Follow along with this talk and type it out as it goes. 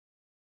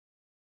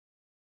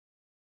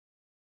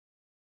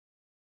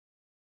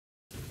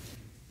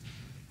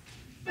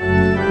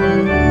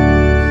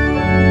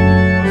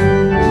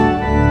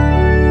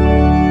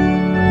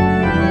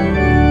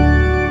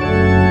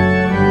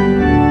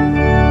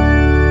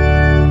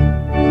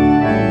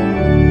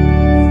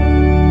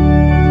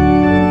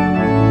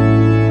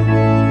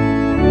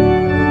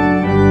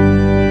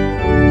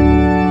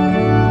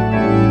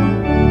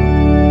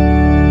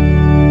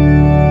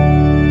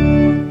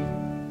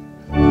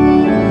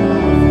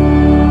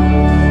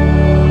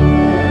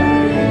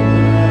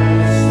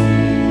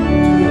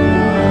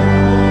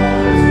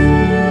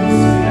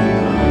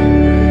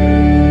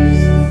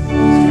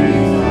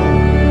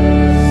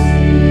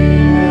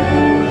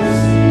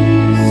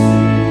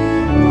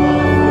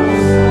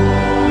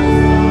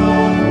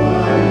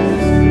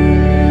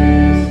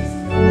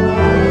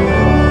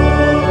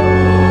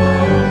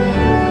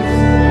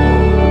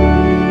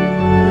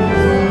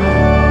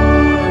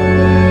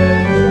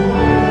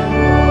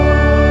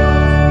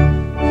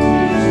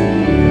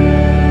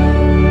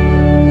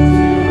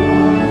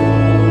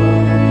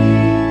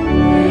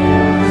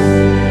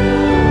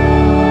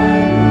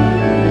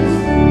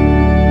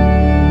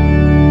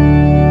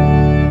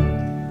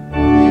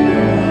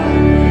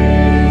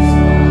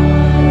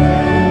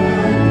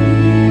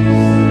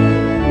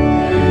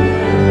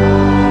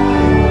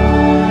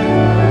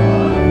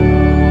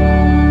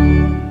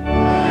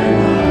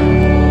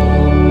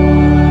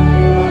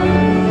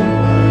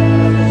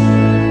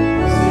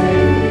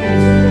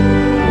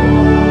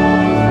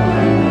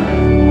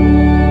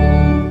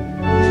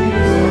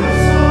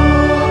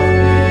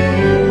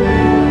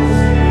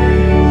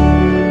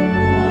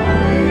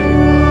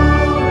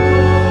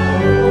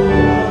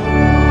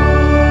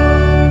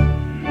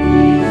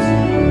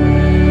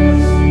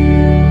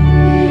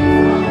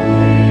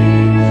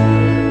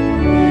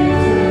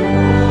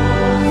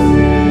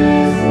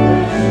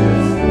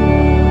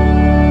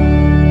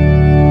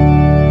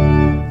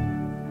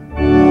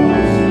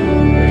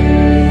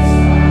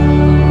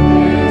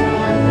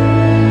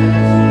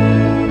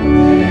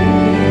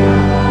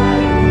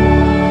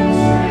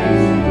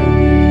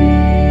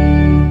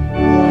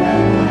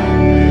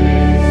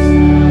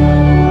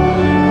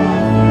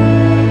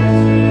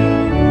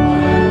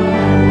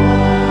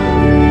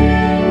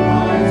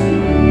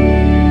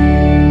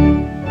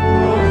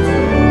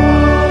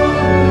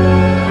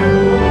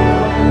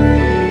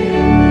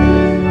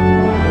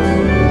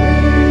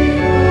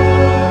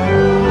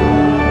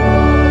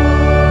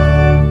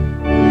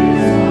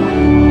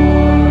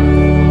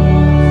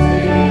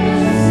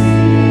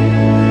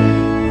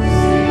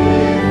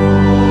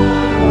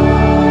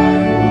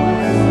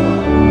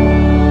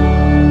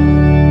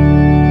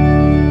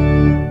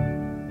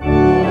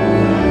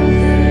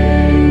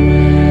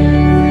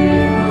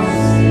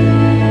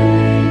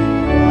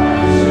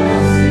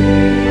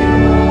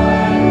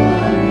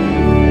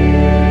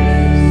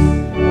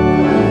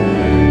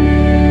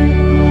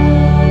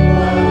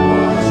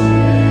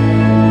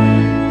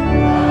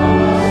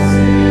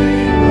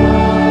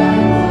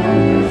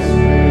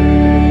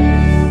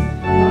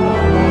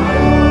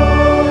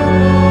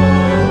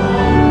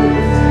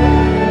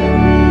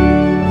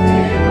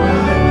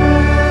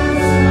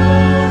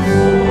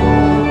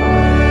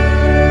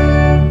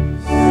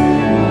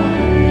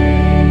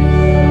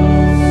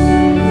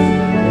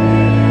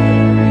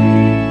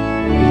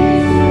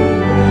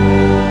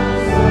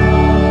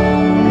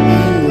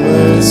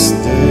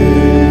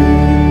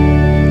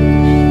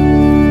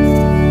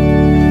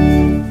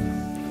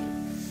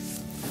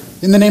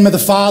In the name of the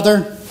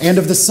Father, and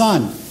of the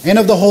Son, and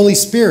of the Holy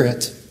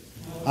Spirit.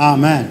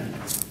 Amen.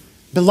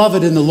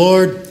 Beloved in the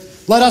Lord,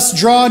 let us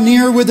draw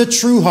near with a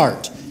true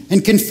heart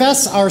and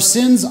confess our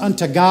sins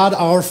unto God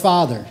our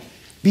Father,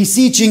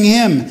 beseeching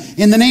him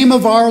in the name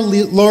of our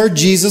Lord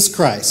Jesus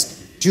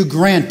Christ to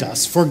grant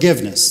us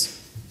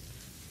forgiveness.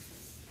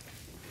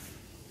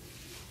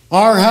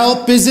 Our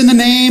help is in the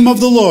name of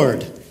the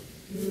Lord.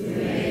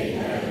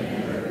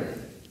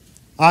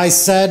 I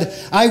said,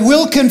 I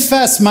will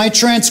confess my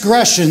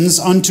transgressions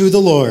unto the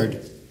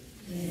Lord.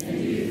 And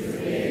you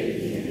forgave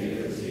the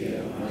iniquity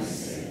of my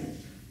sin.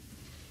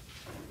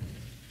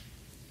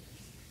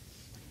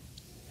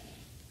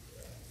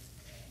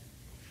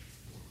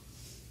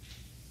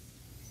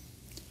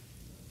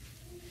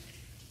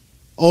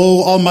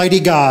 O Almighty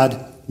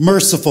God,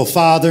 merciful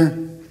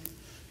Father,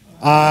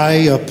 I,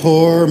 a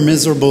poor,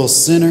 miserable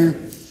sinner,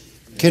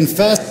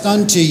 confess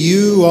unto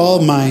you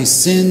all my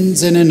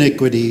sins and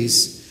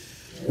iniquities,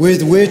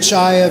 with which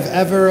I have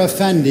ever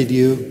offended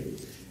you,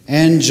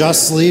 and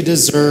justly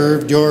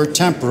deserved your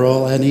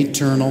temporal and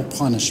eternal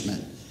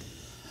punishment.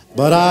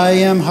 But I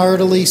am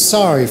heartily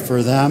sorry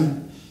for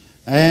them,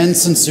 and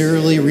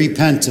sincerely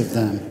repent of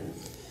them.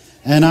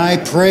 And I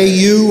pray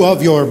you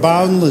of your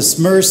boundless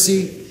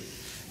mercy,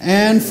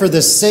 and for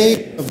the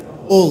sake of the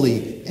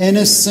holy,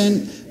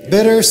 innocent,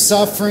 bitter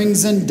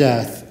sufferings and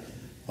death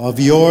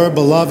of your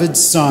beloved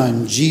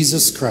Son,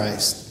 Jesus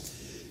Christ,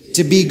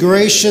 to be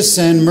gracious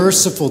and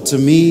merciful to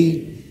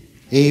me,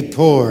 a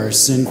poor,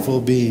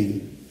 sinful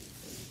being.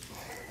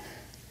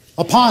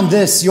 Upon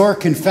this, your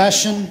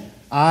confession,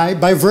 I,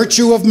 by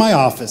virtue of my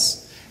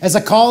office, as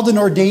a called and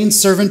ordained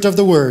servant of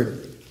the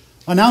word,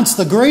 announce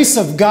the grace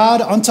of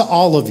God unto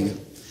all of you,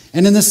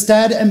 and in the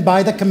stead and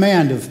by the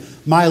command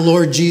of my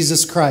Lord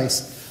Jesus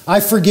Christ,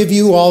 I forgive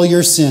you all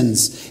your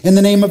sins, in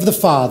the name of the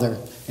Father,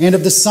 and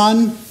of the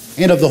Son,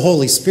 and of the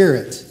Holy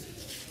Spirit.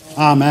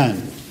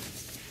 Amen.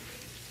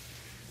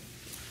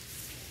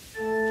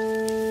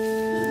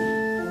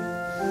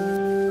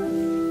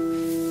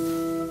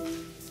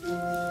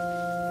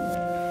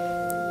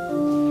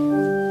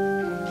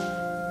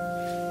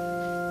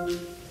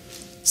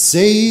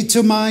 Say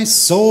to my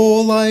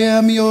soul, I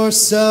am your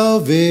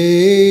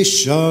salvation.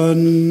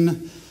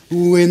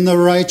 When the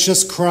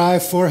righteous cry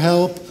for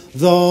help,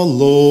 the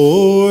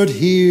Lord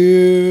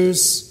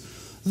hears.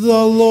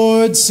 The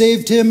Lord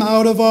saved him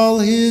out of all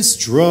his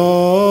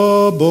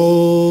troubles.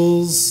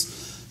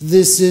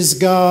 This is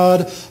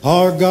God,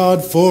 our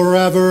God,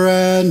 forever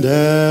and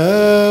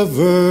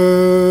ever.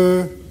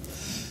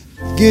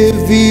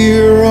 Give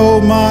ear,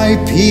 O my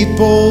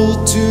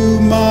people, to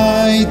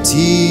my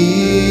teaching.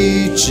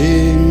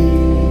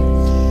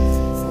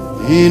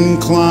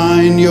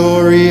 Incline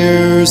your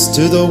ears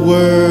to the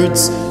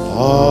words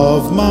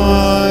of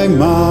my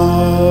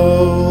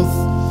mouth.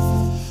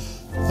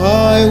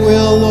 I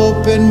will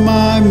open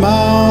my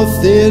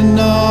mouth in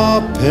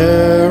a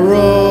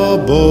parable.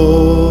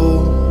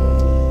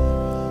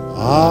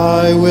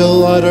 I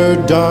will utter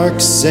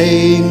dark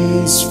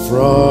sayings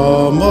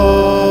from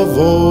of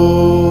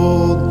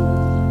old,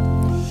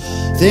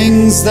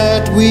 things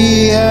that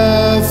we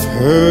have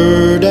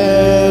heard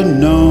and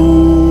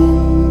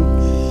known,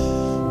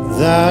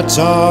 that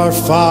our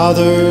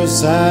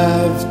fathers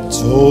have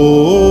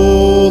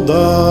told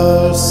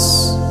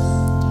us.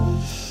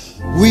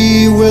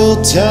 We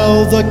will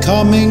tell the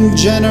coming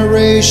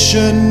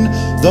generation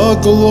the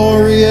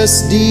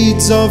glorious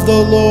deeds of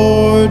the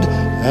Lord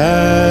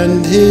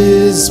and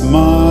his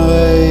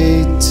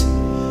might,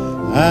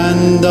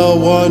 and the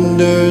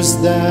wonders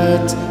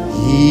that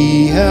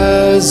he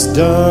has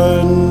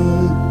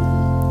done.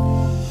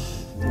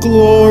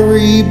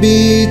 Glory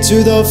be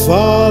to the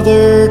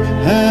Father,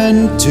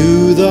 and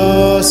to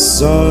the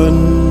Son,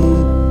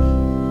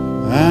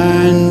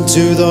 and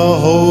to the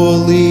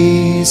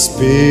Holy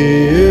Spirit,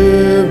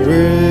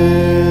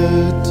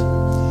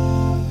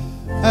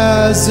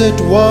 as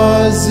it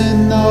was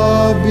in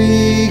the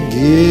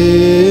beginning,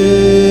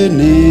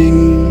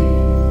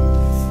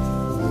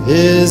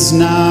 is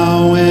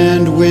now,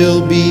 and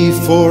will be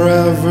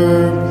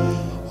forever.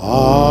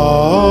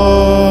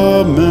 Amen.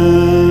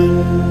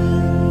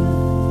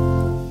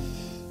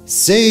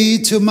 Say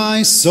to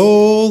my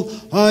soul,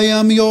 I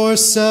am your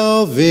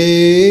salvation.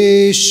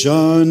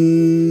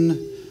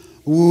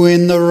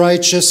 When the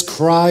righteous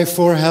cry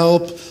for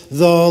help,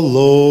 the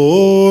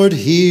Lord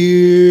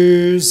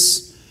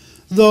hears.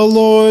 The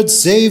Lord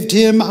saved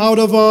him out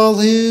of all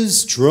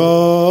his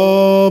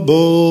troubles.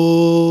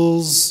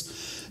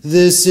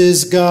 This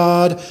is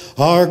God,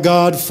 our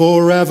God,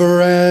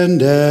 forever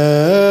and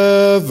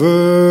ever.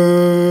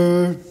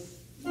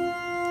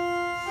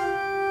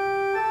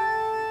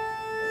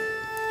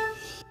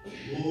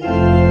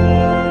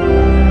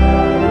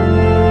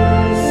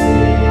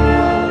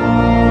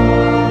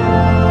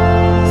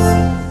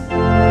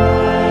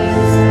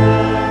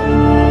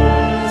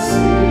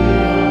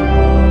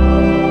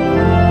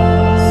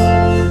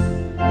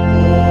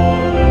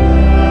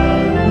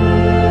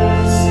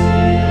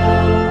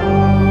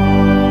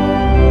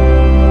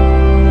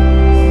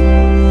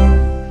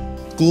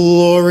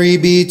 Glory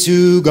be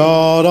to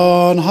God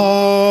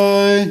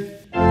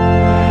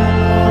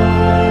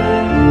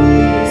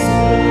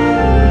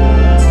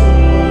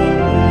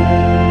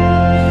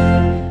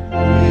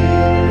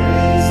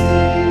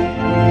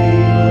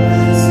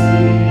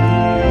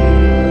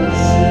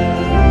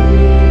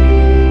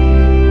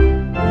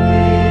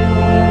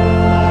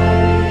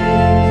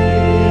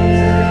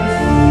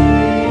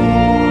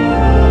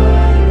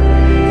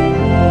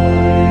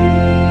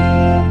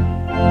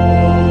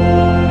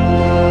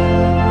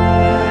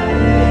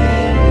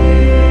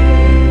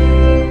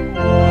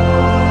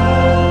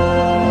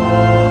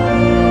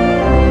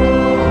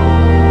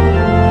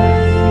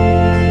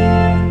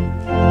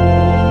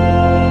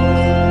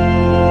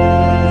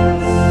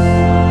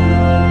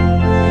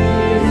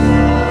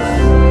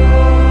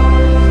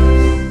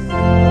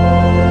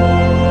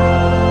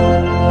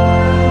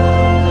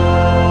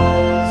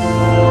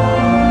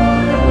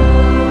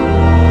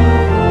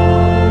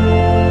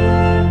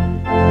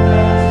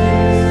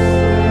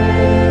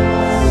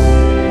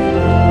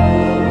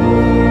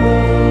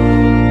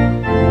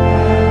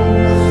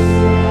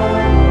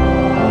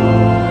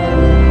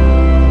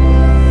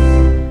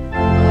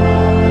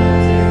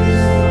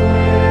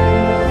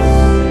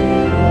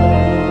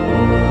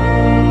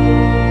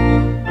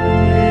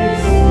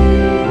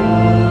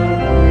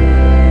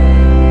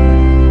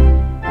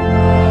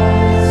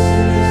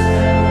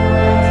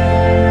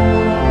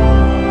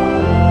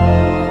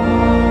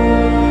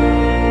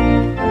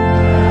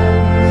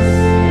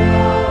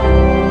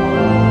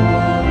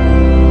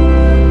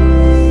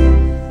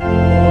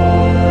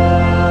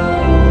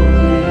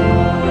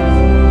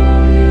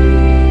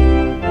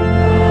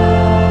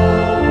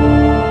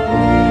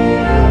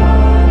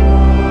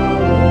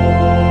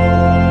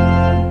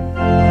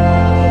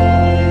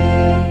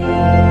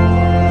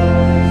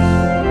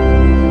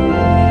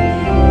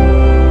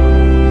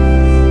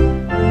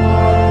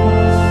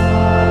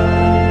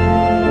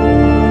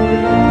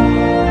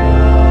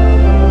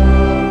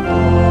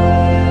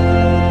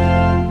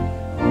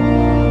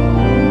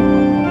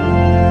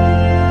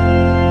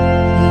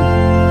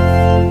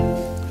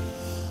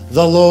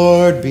The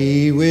Lord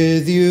be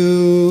with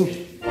you.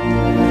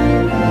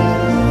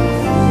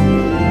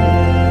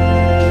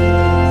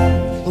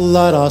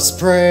 Let us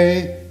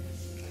pray.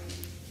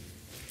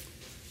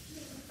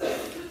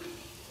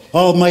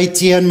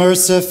 Almighty and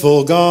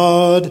merciful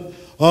God,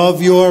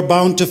 of your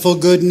bountiful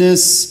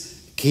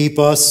goodness, keep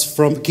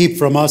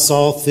from us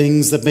all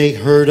things that may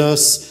hurt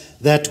us,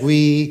 that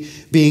we,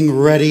 being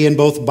ready in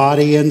both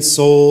body and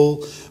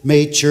soul,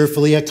 may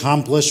cheerfully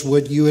accomplish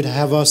what you would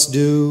have us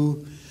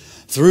do.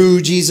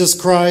 Through Jesus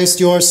Christ,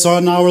 your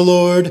Son, our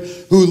Lord,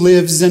 who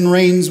lives and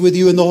reigns with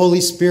you in the Holy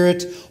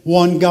Spirit,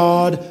 one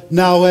God,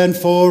 now and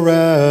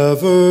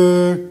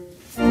forever.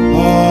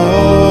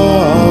 Amen.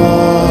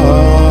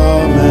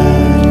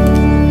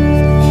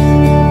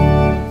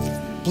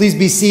 Please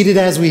be seated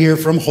as we hear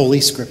from Holy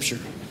Scripture.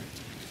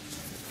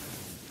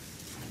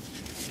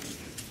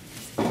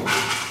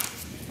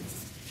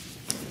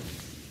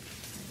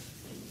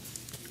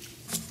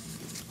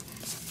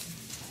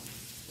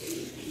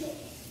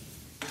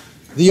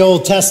 The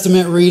Old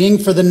Testament reading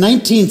for the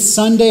 19th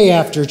Sunday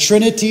after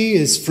Trinity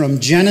is from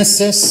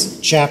Genesis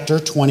chapter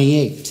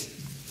 28.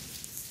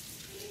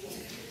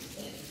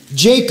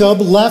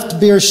 Jacob left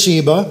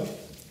Beersheba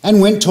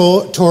and went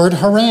toward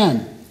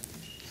Haran.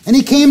 And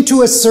he came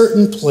to a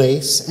certain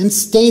place and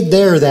stayed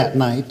there that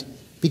night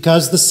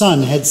because the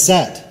sun had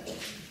set.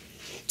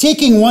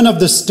 Taking one of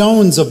the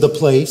stones of the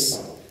place,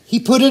 he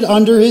put it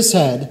under his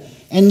head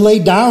and lay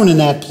down in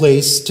that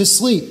place to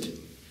sleep.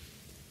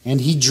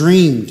 And he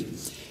dreamed.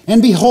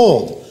 And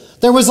behold,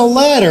 there was a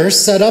ladder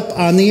set up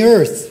on the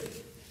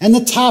earth, and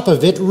the top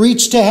of it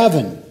reached to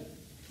heaven.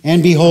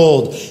 And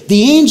behold,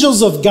 the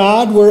angels of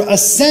God were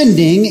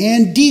ascending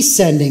and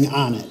descending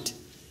on it.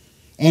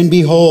 And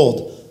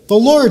behold, the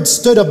Lord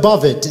stood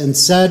above it and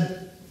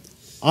said,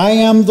 I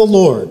am the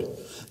Lord,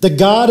 the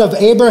God of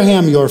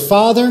Abraham your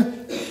father,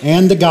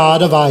 and the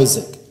God of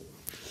Isaac.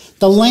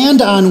 The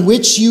land on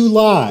which you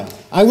lie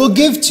I will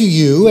give to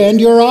you and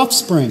your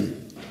offspring.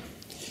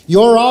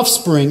 Your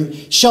offspring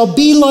shall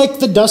be like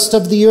the dust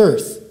of the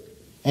earth,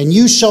 and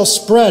you shall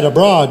spread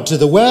abroad to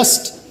the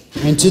west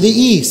and to the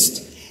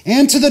east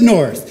and to the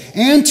north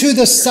and to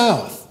the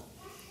south.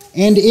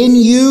 And in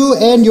you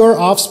and your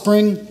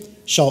offspring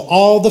shall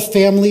all the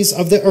families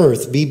of the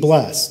earth be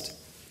blessed.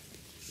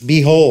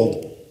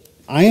 Behold,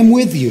 I am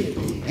with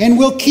you and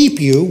will keep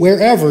you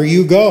wherever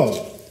you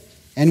go,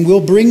 and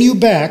will bring you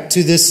back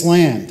to this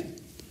land.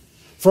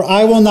 For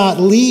I will not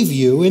leave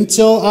you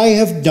until I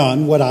have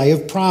done what I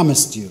have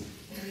promised you.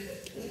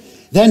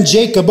 Then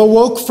Jacob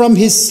awoke from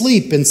his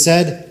sleep and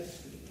said,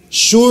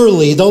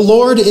 Surely the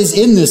Lord is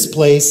in this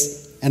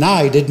place, and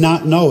I did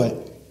not know it.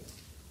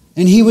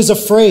 And he was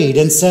afraid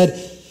and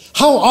said,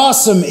 How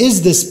awesome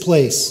is this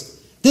place!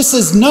 This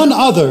is none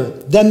other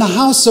than the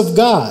house of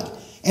God,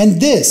 and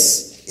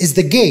this is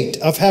the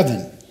gate of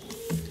heaven.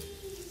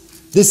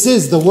 This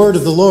is the word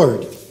of the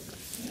Lord.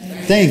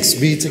 Thanks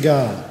be to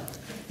God.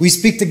 We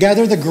speak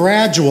together the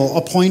gradual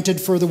appointed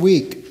for the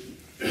week.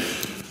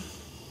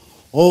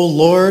 O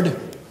Lord,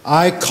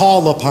 I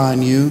call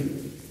upon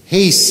you.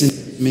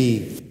 Hasten to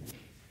me.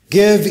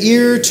 Give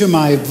ear to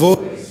my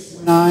voice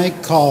when I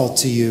call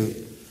to you.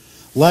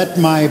 Let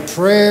my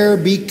prayer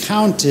be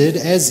counted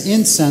as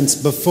incense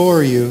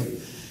before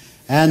you,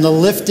 and the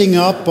lifting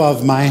up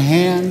of my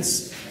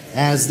hands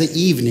as the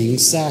evening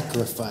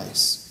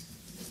sacrifice.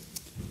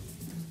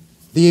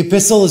 The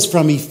epistle is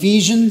from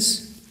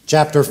Ephesians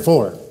chapter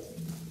 4.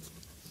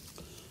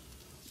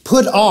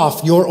 Put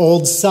off your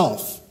old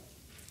self,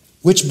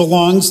 which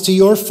belongs to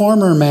your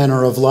former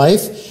manner of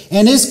life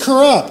and is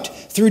corrupt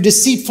through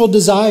deceitful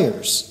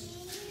desires,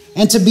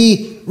 and to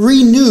be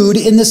renewed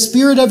in the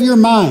spirit of your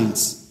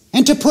minds,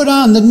 and to put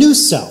on the new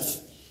self,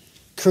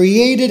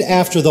 created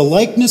after the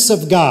likeness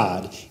of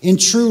God in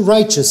true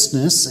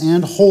righteousness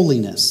and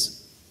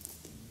holiness.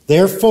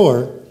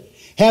 Therefore,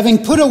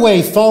 having put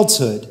away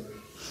falsehood,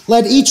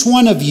 let each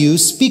one of you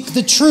speak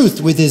the truth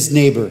with his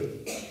neighbor,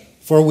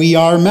 for we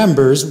are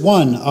members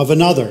one of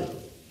another.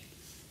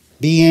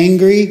 Be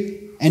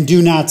angry and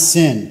do not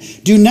sin.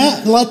 Do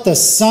not let the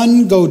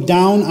sun go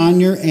down on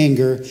your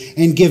anger,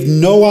 and give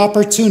no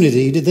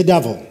opportunity to the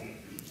devil.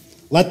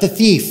 Let the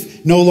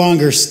thief no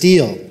longer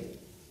steal,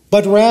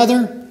 but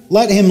rather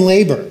let him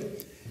labor,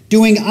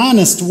 doing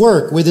honest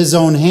work with his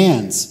own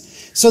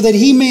hands, so that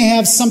he may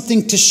have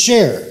something to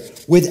share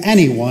with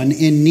anyone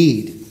in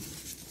need.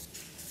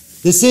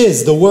 This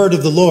is the word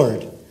of the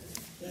Lord.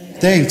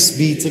 Thanks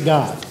be to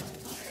God.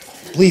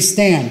 Please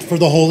stand for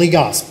the Holy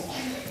Gospel.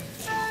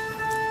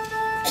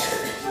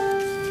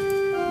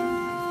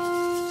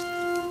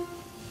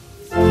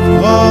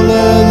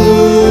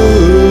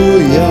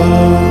 Hallelujah,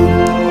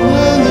 hallelujah,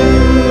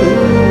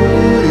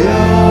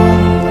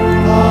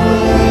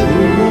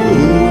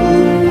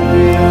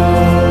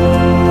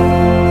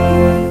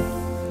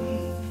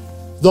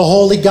 hallelujah. The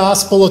Holy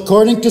Gospel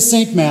according to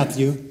St.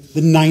 Matthew,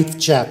 the 9th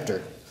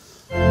chapter.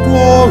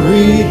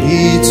 Glory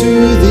be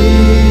to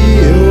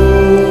thee,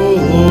 O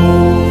Lord.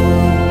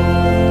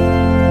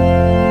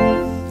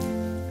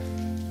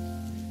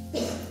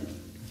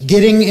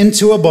 Getting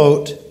into a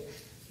boat,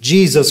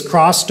 Jesus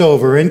crossed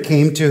over and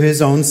came to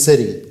his own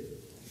city.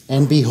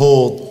 And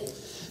behold,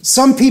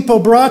 some people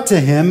brought to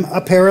him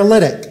a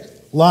paralytic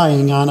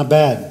lying on a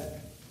bed.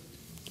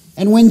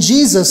 And when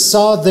Jesus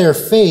saw their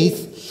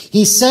faith,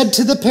 he said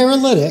to the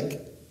paralytic,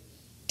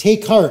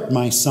 "Take heart,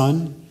 my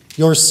son,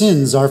 your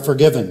sins are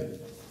forgiven."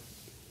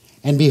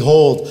 And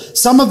behold,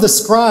 some of the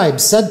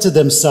scribes said to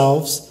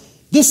themselves,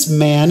 "This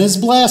man is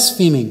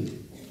blaspheming."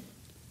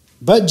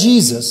 But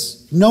Jesus,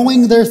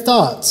 knowing their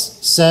thoughts,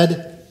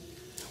 said,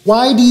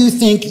 "Why do you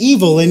think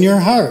evil in your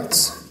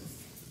hearts?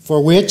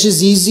 For which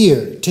is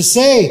easier, to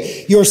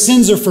say, 'Your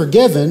sins are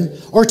forgiven,'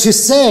 or to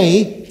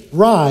say,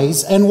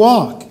 'Rise and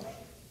walk'?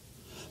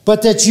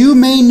 But that you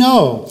may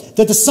know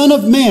that the Son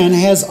of Man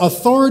has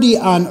authority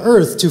on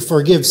earth to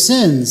forgive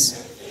sins,"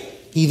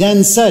 he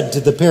then said to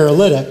the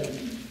paralytic,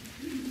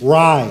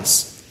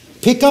 "Rise,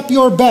 pick up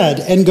your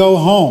bed and go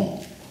home."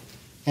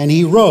 And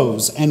he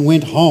rose and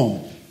went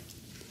home.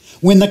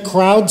 When the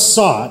crowd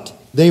saw it,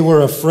 they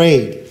were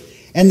afraid,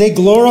 and they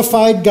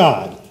glorified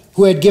God,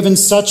 who had given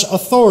such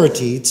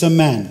authority to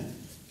men.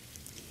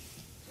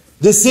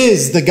 This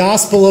is the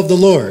gospel of the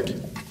Lord.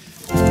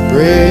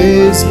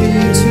 Praise be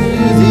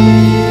to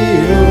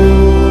thee,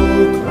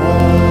 O Christ.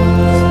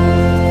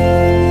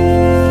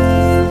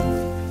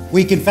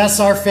 We confess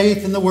our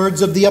faith in the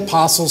words of the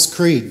Apostles'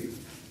 Creed.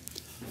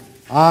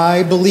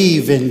 I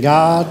believe in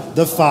God,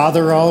 the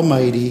Father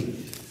Almighty,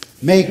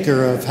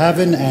 maker of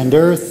heaven and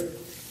earth,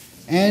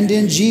 and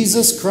in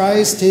Jesus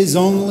Christ, his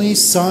only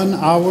Son,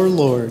 our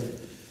Lord,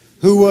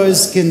 who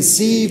was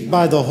conceived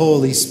by the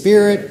Holy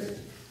Spirit,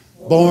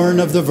 born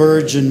of the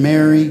Virgin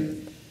Mary,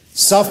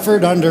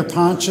 suffered under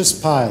Pontius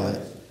Pilate,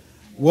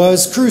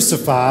 was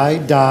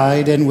crucified,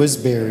 died, and was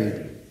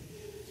buried.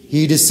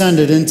 He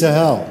descended into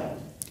hell.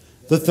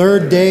 The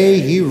third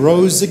day he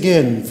rose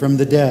again from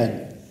the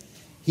dead.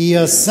 He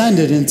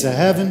ascended into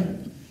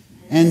heaven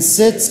and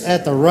sits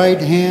at the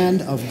right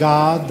hand of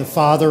God, the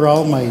Father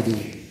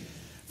Almighty.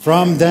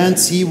 From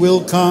thence he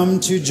will come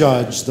to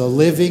judge the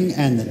living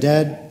and the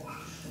dead.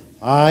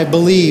 I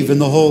believe in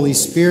the Holy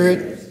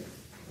Spirit,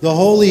 the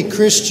holy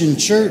Christian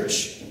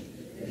church,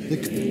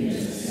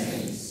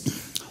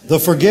 the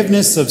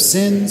forgiveness of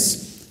sins,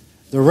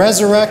 the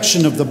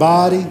resurrection of the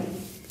body,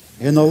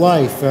 and the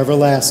life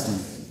everlasting.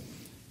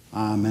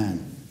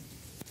 Amen.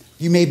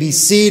 You may be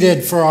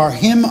seated for our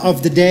hymn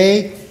of the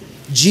day,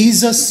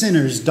 Jesus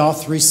Sinners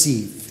Doth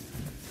Receive.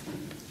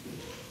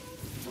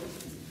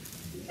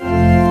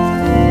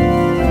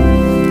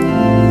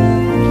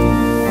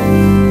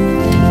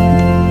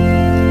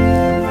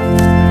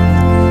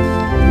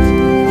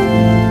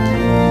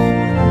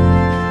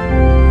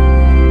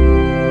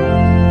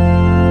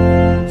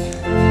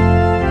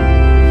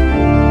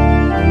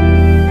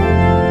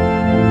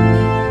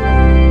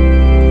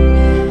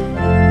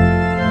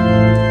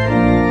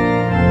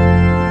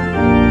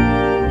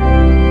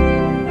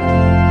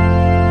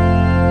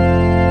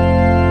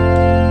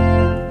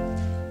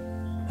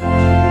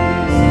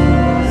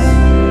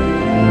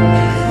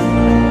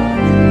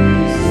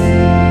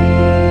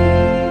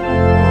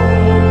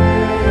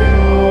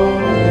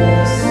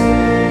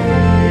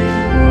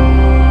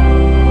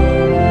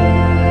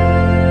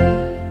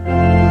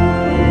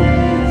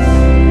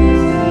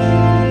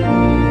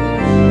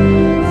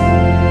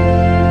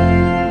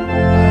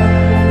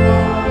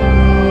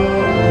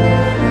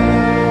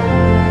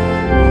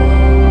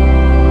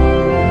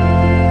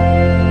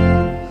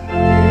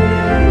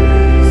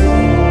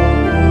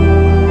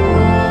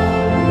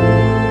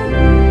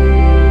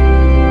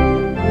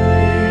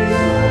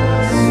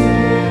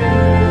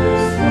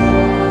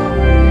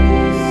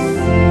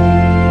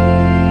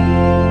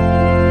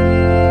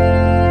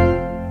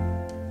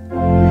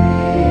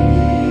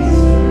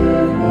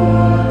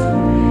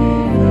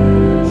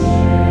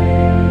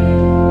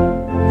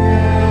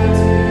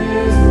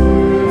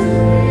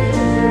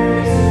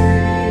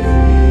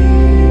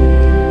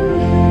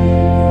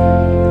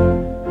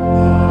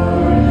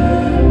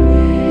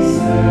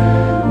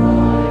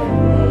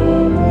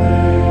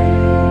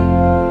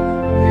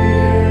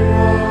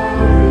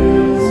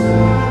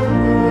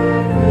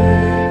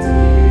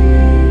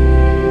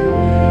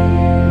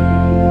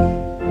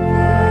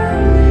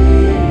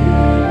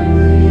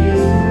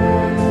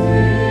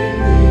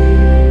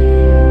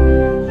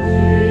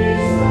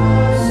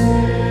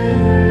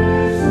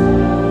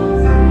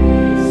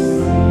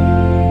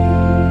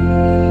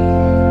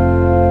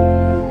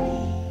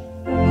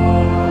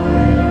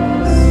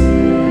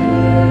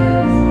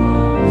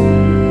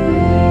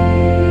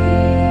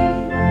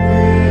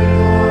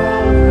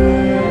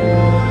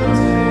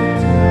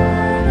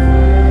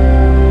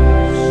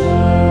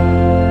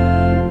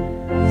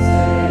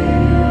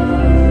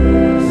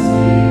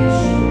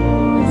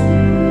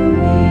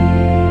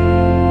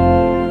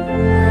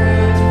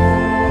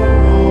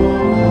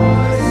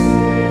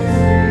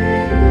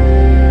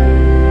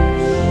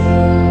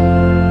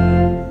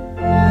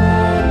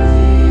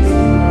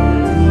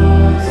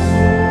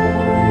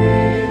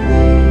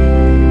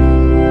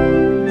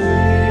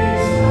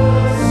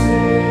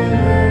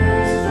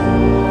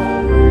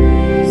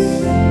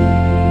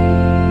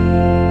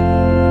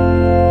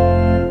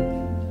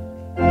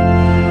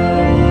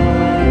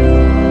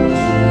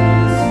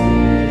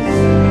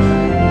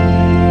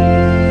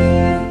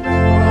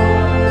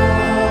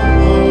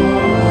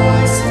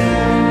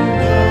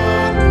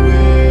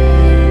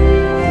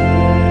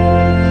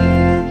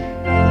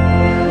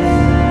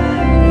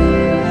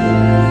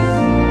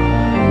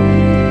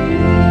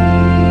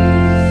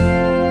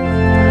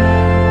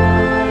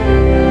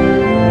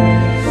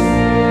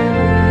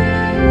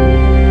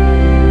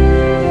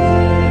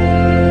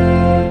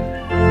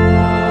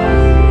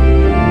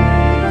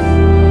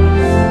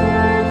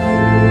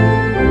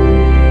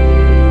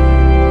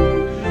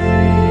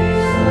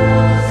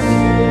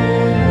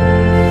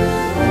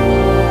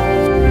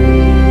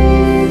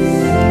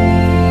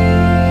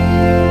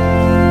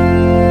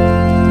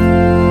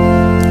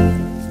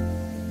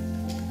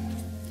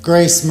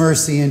 Grace,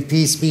 mercy, and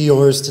peace be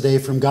yours today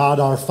from God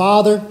our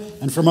Father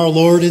and from our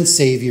Lord and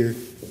Savior,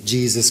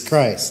 Jesus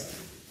Christ.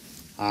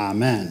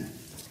 Amen.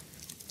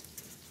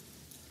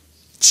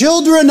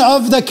 Children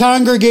of the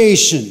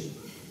congregation.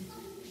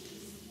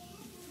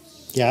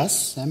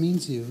 Yes, that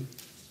means you.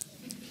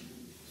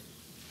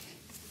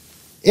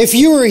 If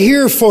you were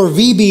here for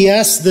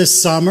VBS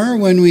this summer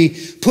when we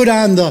put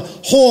on the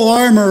whole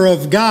armor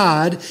of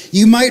God,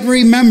 you might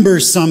remember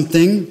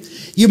something.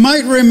 You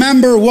might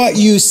remember what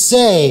you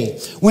say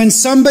when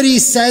somebody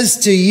says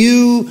to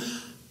you,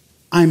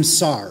 "I'm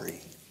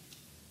sorry."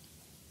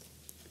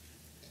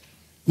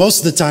 Most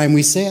of the time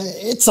we say,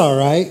 "It's all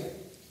right,"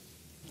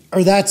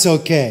 or "That's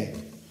okay."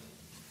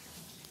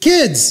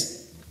 Kids,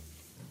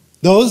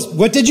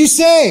 what did you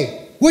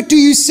say? What do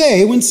you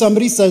say when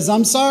somebody says,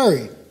 "I'm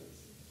sorry"?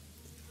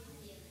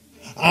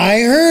 I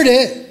heard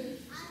it.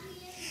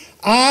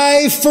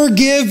 I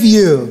forgive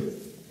you.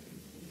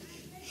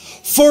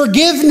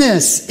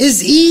 Forgiveness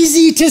is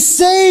easy to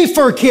say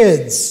for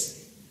kids.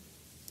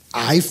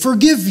 I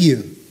forgive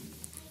you.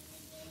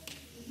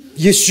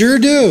 You sure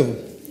do.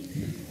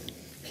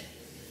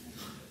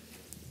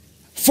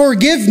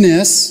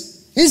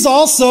 Forgiveness is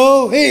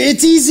also,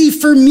 it's easy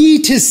for me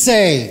to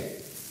say.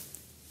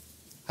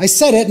 I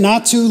said it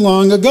not too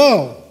long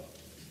ago.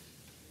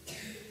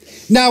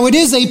 Now, it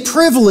is a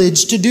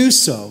privilege to do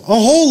so, a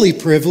holy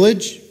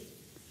privilege.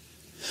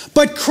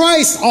 But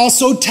Christ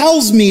also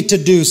tells me to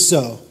do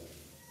so.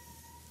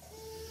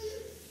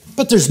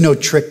 But there's no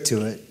trick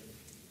to it.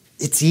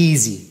 It's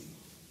easy.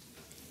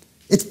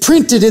 It's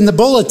printed in the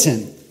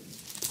bulletin.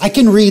 I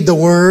can read the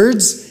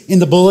words in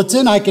the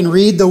bulletin. I can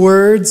read the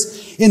words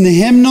in the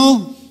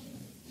hymnal.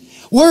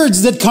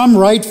 Words that come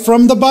right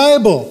from the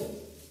Bible.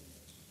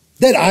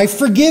 That I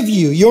forgive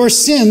you. Your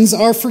sins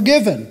are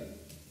forgiven.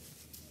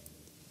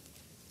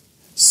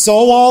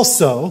 So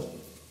also,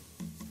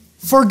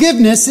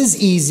 forgiveness is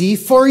easy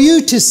for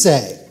you to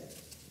say.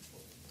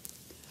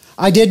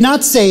 I did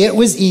not say it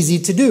was easy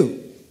to do.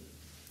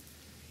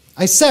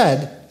 I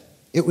said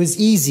it was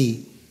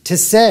easy to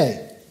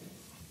say.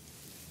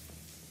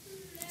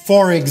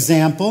 For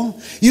example,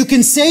 you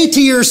can say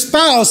to your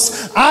spouse,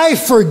 "I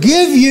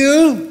forgive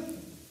you."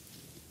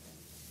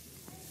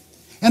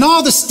 And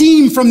all the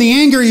steam from the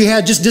anger you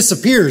had just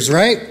disappears,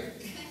 right?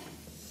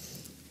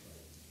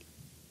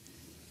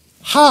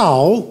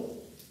 How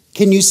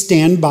can you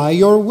stand by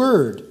your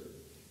word?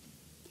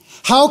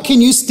 How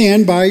can you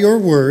stand by your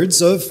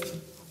words of,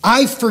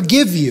 "I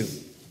forgive you"?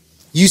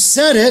 You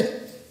said it,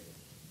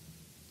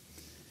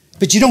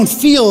 but you don't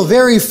feel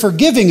very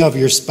forgiving of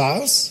your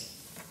spouse.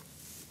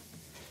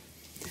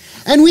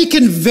 And we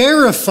can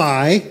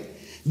verify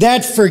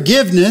that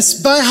forgiveness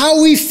by how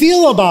we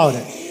feel about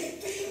it.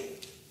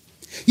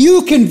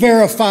 You can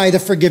verify the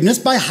forgiveness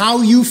by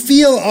how you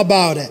feel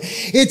about it.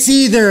 It's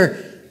either,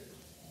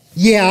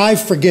 "Yeah,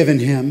 I've forgiven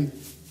him,"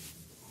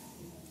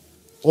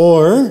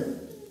 or,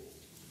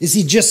 "Is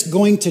he just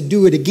going to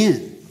do it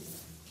again?"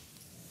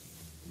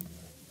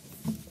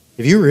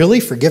 Have you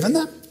really forgiven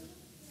them?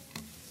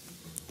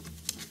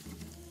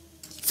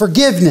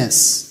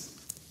 Forgiveness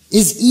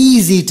is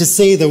easy to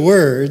say the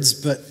words,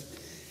 but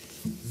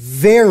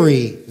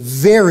very,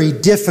 very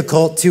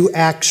difficult to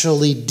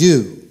actually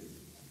do.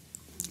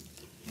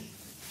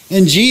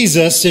 And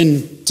Jesus,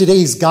 in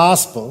today's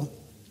gospel,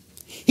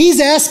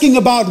 he's asking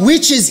about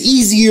which is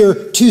easier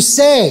to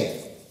say,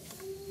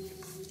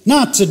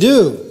 not to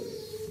do.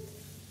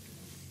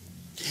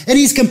 And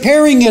he's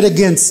comparing it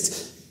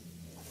against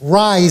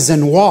rise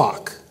and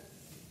walk.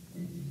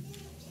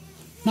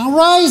 Now,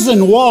 rise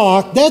and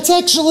walk, that's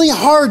actually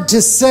hard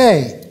to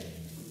say.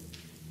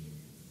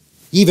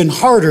 Even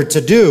harder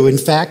to do. In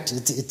fact,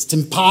 it's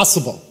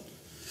impossible.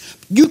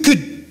 You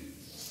could,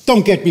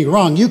 don't get me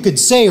wrong, you could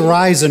say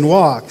rise and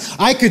walk.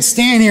 I could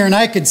stand here and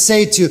I could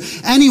say to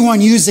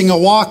anyone using a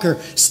walker,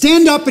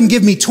 "Stand up and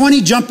give me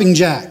 20 jumping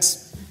jacks."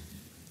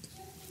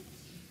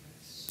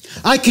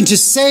 I can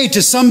just say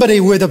to somebody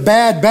with a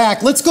bad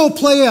back, "Let's go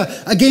play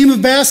a game of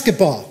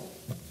basketball."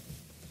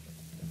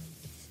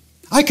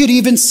 I could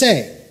even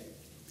say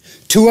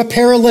to a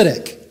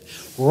paralytic,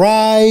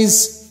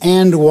 "Rise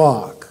and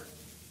walk."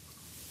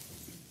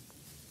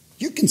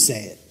 You can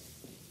say it.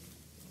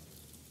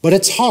 But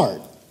it's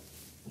hard.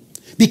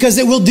 Because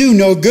it will do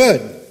no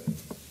good.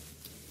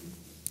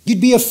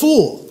 You'd be a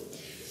fool.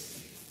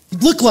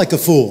 You'd look like a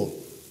fool.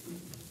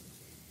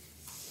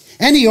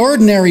 Any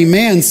ordinary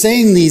man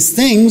saying these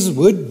things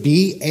would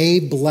be a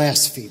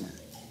blasphemer.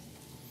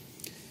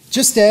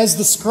 Just as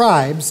the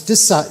scribes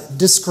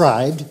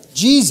described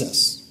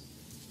Jesus.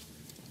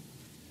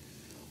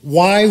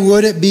 Why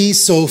would it be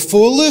so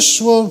foolish?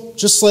 Well,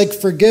 just like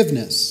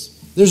forgiveness.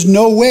 There's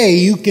no way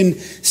you can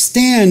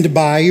stand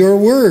by your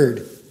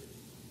word.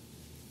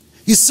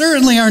 You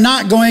certainly are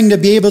not going to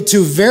be able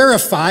to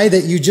verify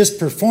that you just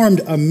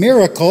performed a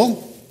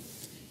miracle.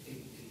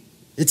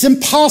 It's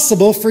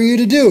impossible for you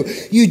to do.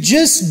 You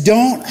just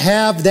don't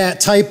have that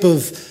type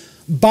of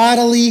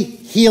bodily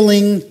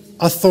healing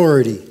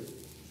authority.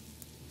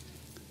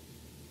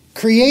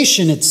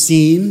 Creation, it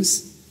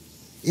seems,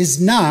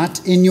 is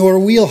not in your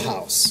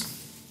wheelhouse.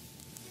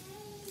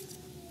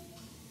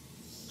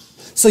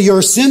 So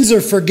your sins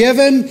are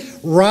forgiven,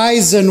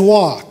 rise and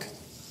walk.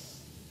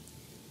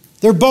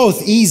 They're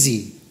both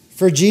easy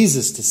for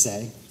Jesus to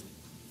say.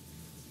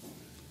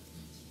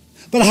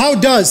 But how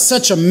does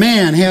such a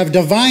man have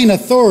divine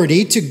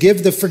authority to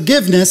give the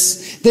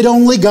forgiveness that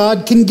only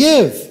God can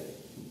give?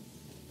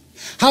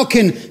 How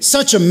can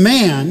such a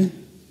man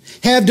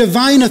have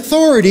divine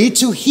authority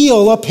to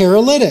heal a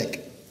paralytic?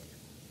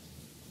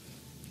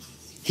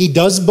 He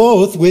does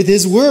both with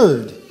his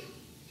word.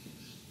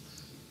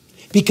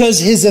 Because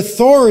his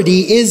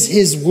authority is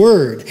his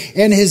word,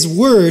 and his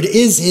word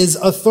is his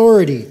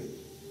authority.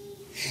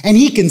 And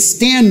he can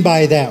stand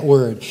by that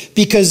word,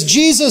 because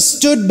Jesus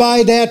stood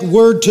by that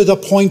word to the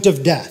point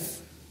of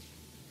death.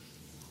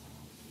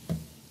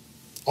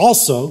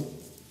 Also,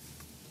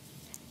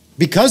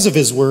 because of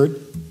his word,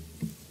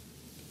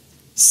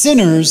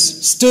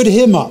 sinners stood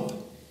him up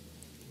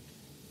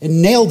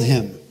and nailed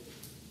him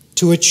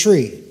to a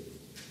tree.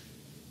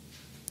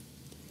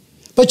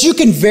 But you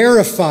can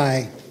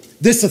verify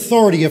this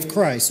authority of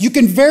Christ. You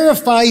can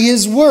verify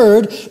his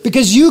word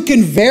because you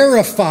can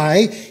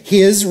verify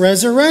his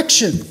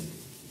resurrection.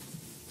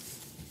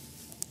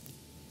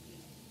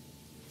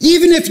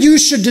 Even if you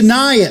should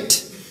deny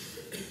it,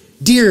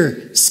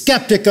 dear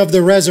skeptic of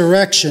the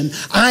resurrection,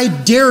 I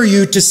dare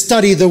you to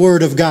study the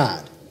word of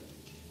God.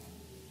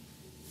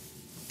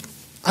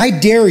 I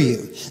dare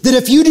you that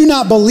if you do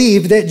not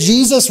believe that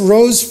Jesus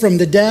rose from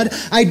the dead,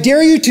 I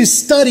dare you to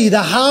study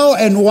the how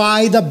and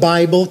why the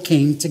Bible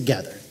came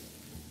together.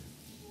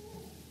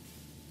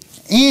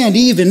 And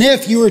even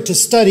if you were to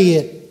study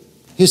it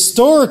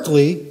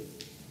historically,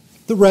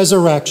 the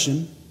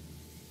resurrection,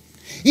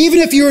 even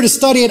if you were to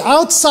study it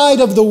outside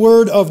of the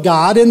Word of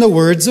God and the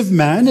words of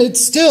men, it's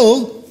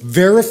still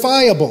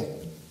verifiable.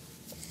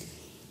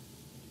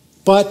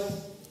 But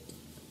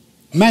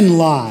men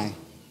lie.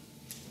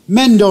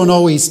 Men don't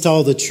always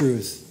tell the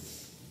truth.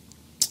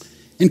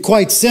 And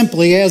quite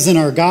simply, as in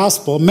our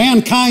gospel,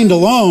 mankind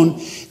alone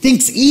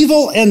thinks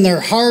evil in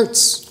their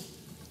hearts,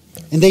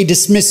 and they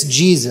dismiss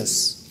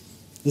Jesus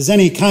as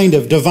any kind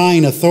of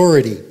divine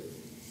authority,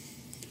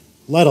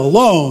 let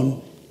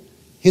alone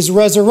his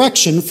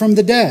resurrection from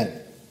the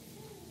dead.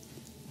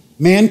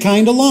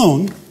 Mankind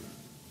alone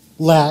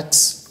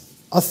lacks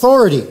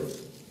authority.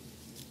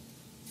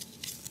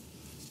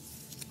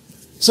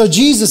 So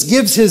Jesus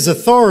gives his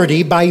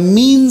authority by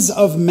means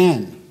of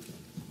men.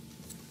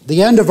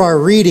 The end of our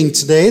reading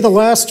today, the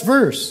last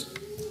verse.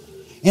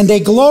 And they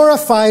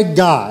glorified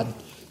God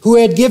who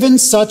had given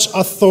such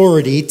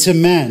authority to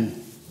men.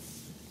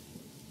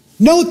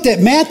 Note that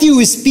Matthew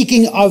is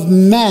speaking of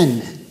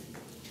men,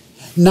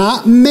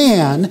 not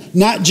man,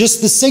 not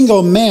just the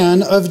single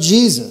man of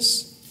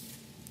Jesus.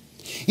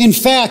 In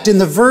fact, in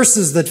the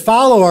verses that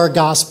follow our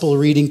gospel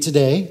reading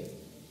today,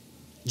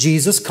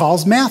 Jesus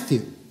calls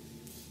Matthew,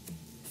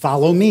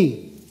 "Follow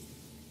me."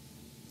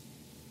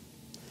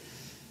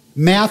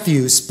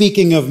 Matthew,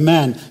 speaking of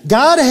men,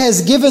 God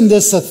has given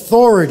this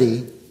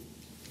authority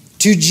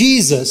to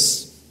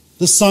Jesus,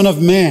 the Son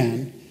of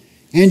Man,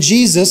 and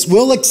Jesus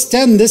will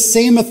extend this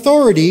same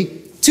authority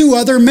to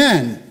other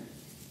men,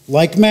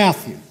 like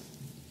Matthew,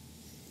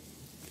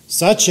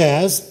 such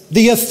as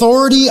the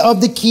authority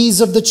of the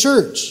keys of the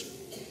church.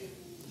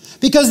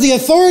 Because the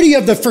authority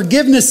of the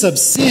forgiveness of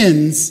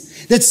sins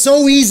that's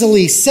so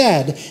easily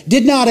said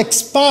did not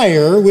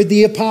expire with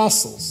the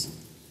apostles.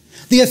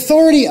 The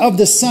authority of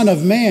the Son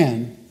of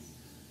Man,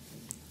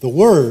 the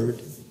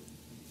Word,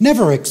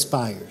 never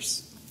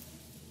expires.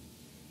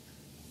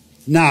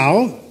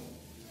 Now,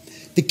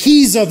 the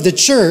keys of the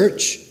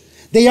church,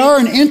 they are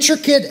an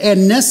intricate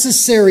and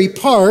necessary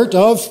part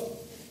of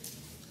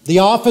the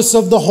office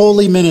of the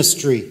holy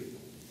ministry.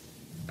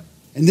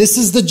 And this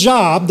is the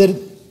job that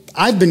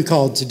I've been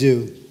called to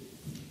do.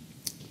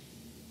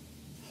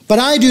 But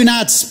I do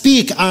not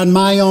speak on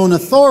my own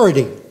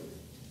authority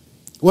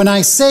when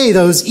I say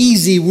those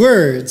easy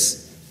words,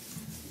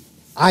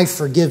 "I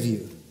forgive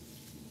you."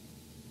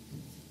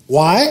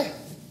 Why?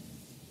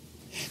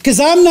 Because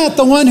I'm not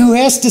the one who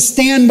has to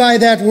stand by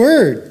that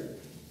word.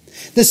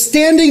 The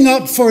standing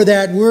up for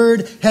that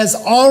word has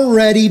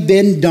already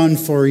been done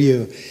for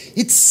you.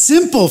 It's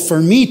simple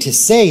for me to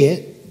say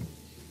it.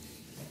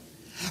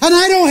 And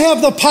I don't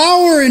have the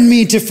power in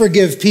me to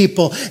forgive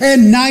people,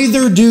 and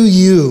neither do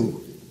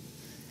you.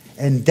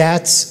 And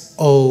that's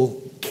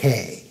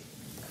okay.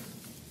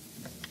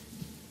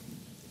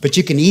 But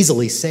you can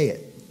easily say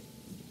it.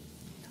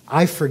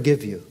 I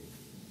forgive you.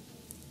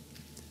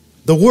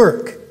 The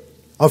work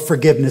of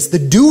forgiveness, the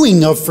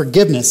doing of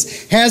forgiveness,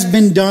 has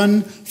been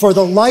done for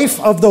the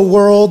life of the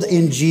world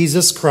in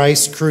Jesus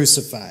Christ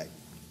crucified.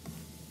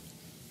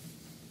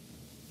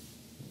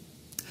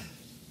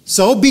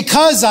 So,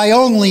 because I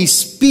only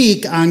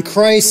speak on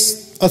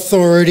Christ's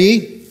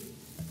authority,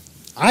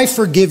 I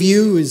forgive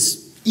you is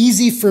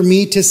easy for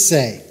me to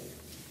say.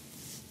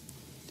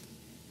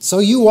 So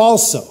you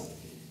also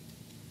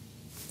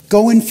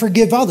go and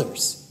forgive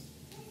others,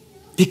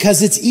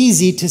 because it's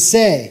easy to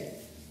say.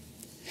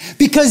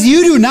 Because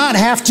you do not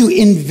have to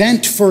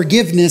invent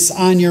forgiveness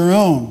on your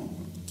own.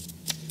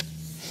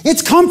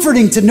 It's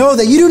comforting to know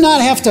that you do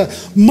not have to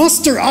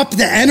muster up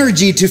the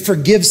energy to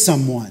forgive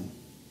someone.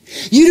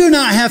 You do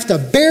not have to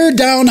bear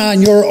down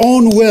on your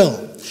own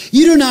will.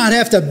 You do not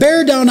have to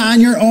bear down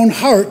on your own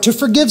heart to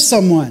forgive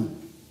someone.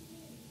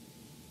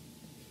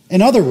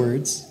 In other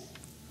words,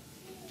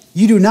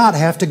 you do not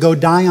have to go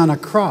die on a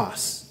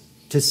cross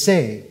to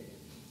say,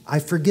 I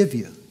forgive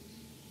you.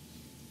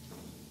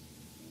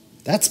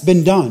 That's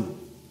been done.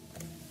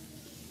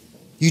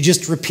 You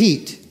just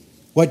repeat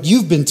what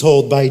you've been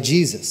told by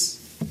Jesus.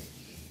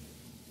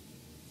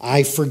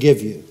 I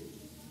forgive you.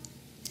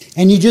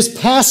 And you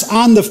just pass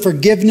on the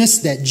forgiveness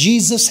that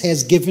Jesus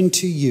has given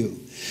to you.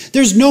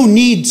 There's no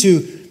need to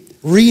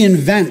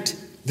reinvent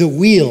the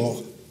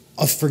wheel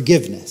of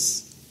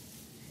forgiveness.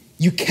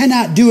 You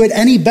cannot do it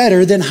any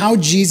better than how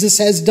Jesus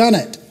has done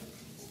it.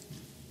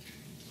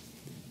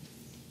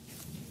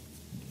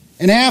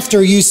 And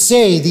after you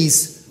say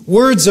these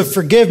words of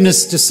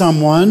forgiveness to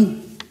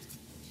someone,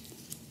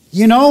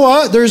 you know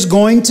what? There's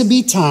going to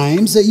be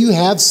times that you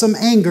have some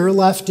anger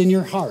left in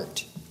your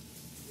heart.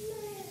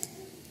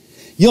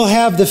 You'll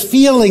have the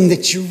feeling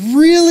that you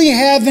really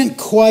haven't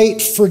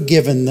quite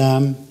forgiven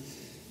them.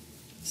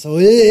 So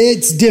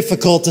it's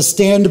difficult to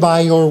stand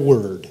by your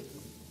word.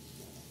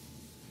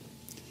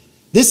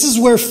 This is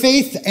where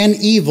faith and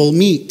evil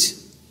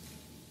meet,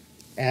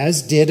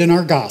 as did in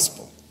our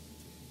gospel.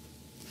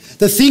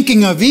 The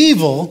thinking of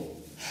evil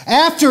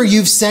after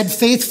you've said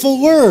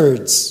faithful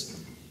words.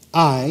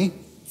 I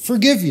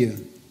forgive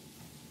you.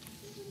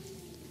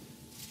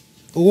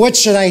 What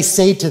should I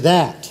say to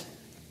that?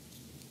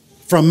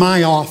 From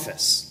my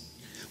office.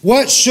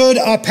 What should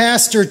a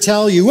pastor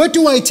tell you? What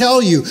do I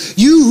tell you?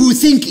 You who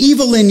think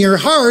evil in your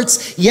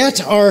hearts,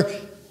 yet are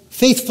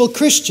faithful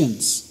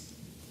Christians.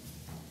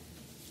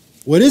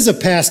 What is a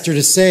pastor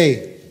to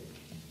say?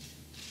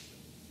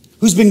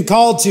 Who's been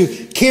called to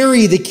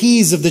carry the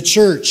keys of the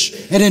church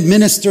and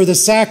administer the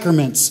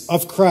sacraments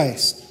of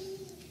Christ?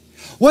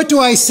 What do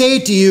I say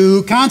to you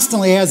who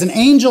constantly has an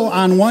angel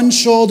on one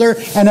shoulder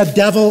and a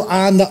devil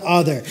on the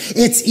other?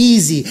 It's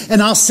easy,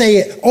 and I'll say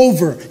it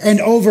over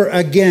and over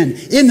again.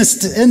 In the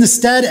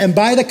stead and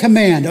by the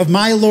command of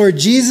my Lord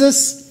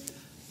Jesus,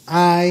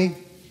 I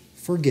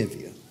forgive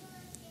you.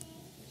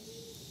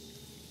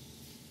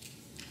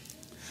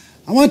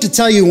 I want to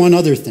tell you one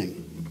other thing.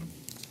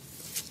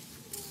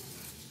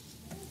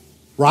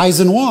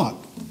 Rise and walk.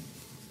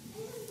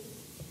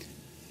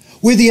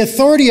 With the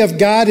authority of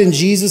God and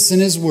Jesus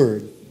and His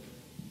Word,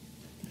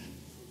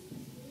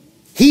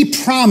 He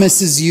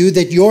promises you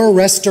that your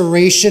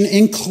restoration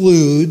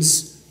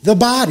includes the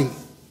body,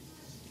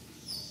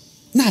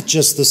 not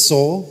just the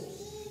soul.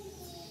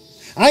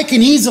 I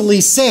can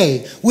easily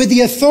say, with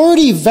the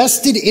authority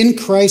vested in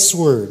Christ's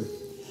Word,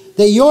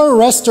 that your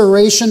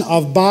restoration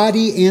of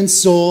body and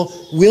soul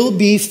will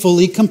be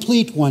fully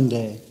complete one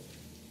day.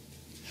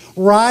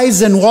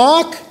 Rise and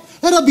walk.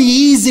 That'll be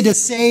easy to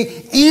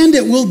say, and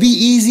it will be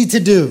easy to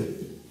do.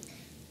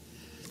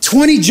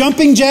 20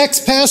 jumping jacks,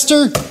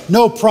 Pastor?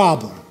 No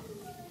problem.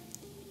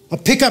 A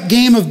pickup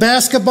game of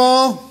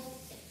basketball?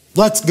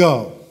 Let's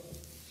go.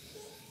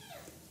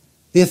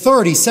 The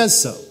authority says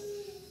so.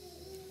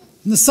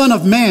 And the Son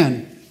of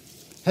Man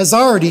has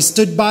already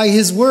stood by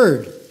His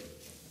word,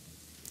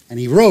 and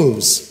He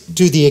rose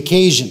to the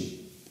occasion.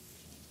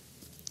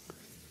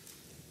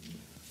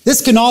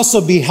 This can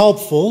also be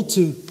helpful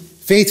to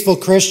faithful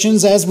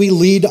Christians as we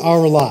lead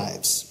our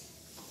lives.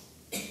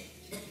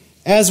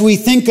 As we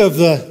think of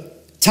the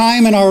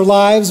time in our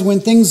lives when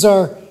things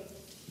are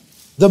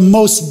the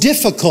most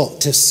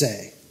difficult to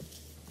say.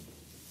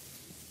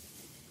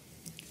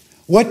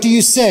 What do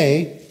you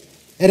say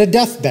at a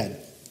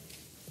deathbed?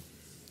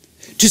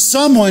 To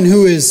someone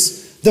who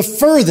is the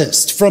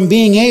furthest from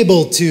being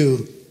able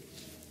to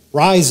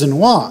rise and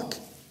walk.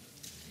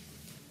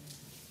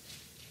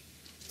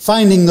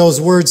 Finding those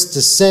words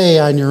to say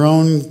on your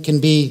own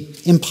can be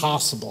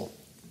impossible.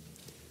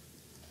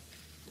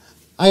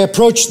 I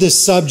approach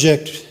this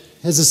subject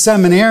as a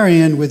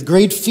seminarian with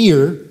great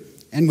fear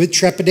and with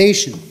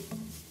trepidation.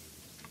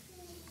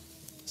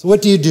 So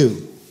what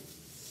do?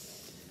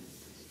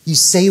 You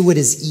say what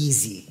is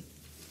easy.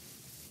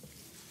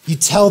 You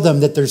tell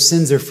them that their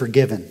sins are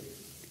forgiven.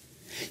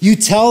 You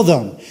tell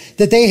them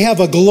that they have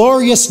a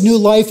glorious new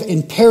life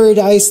in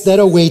paradise that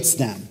awaits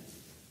them.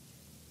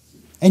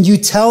 And you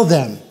tell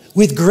them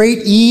with great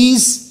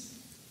ease,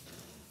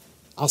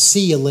 I'll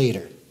see you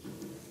later.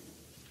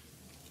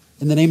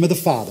 In the name of the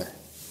Father,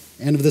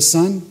 and of the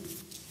Son,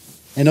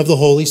 and of the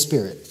Holy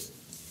Spirit.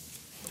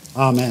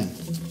 Amen.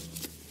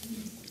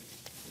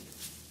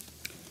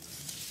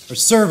 Our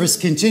service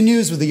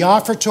continues with the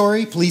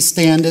offertory. Please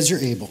stand as you're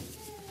able.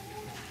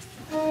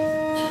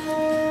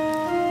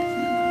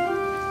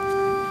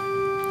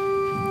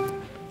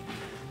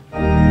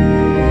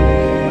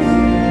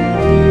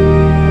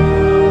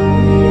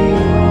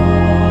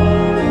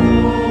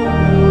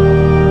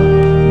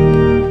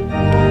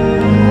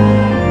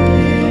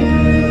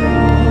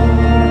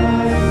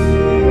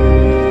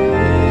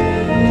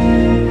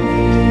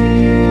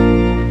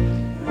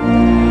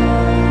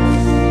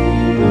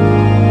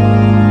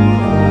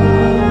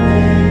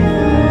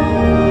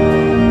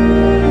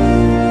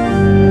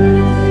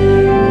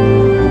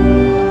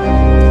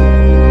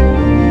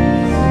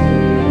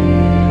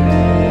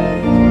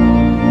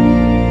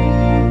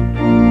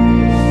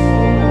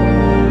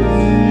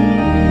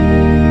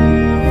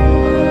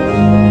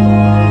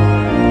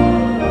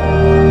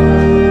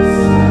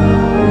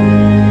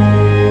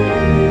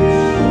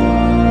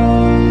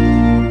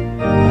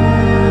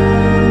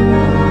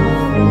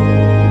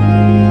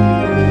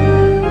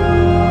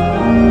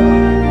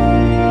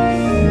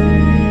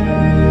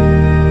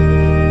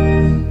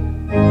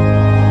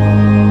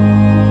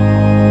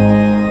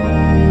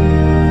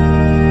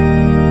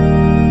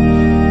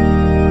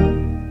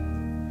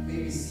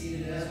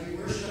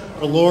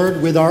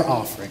 with our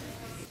offering.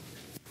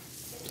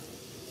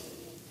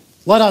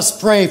 Let us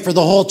pray for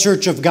the whole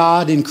Church of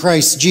God in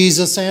Christ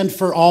Jesus and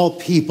for all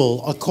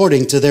people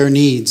according to their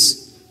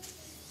needs.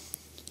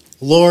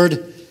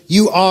 Lord,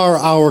 you are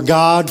our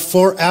God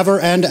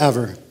forever and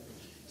ever.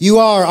 You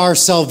are our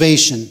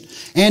salvation,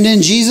 and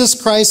in Jesus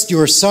Christ,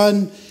 your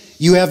Son,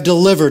 you have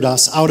delivered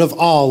us out of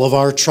all of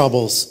our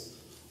troubles.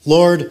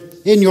 Lord,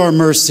 in your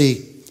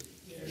mercy,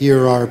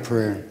 hear our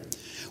prayer.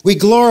 We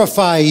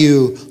glorify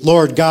you,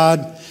 Lord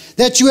God,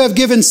 that you have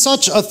given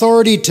such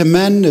authority to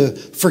men to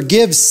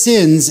forgive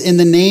sins in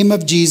the name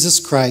of Jesus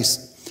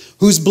Christ,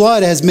 whose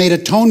blood has made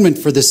atonement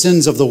for the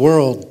sins of the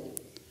world.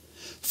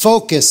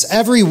 Focus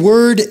every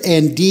word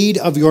and deed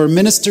of your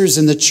ministers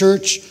in the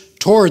church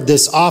toward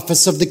this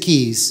office of the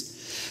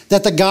keys,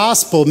 that the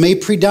gospel may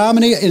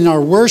predominate in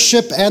our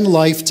worship and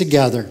life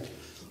together.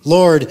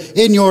 Lord,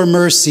 in your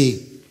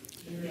mercy,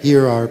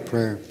 hear our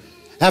prayer.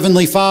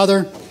 Heavenly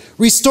Father,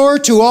 restore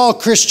to all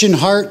Christian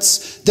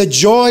hearts the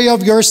joy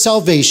of your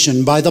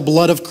salvation by the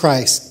blood of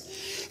Christ,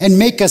 and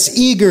make us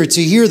eager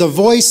to hear the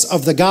voice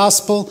of the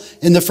gospel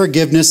in the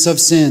forgiveness of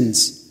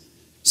sins.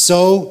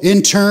 So,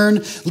 in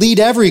turn, lead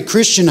every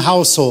Christian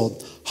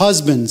household,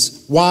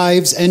 husbands,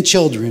 wives, and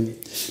children,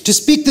 to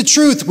speak the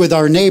truth with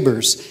our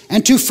neighbors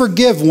and to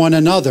forgive one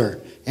another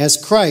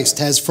as Christ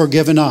has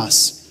forgiven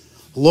us.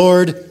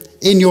 Lord,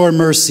 in your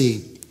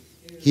mercy,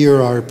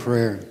 hear our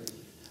prayer.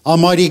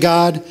 Almighty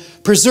God,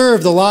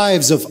 preserve the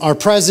lives of our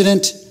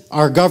president,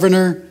 our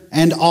governor,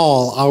 and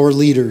all our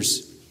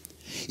leaders.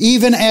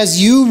 Even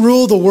as you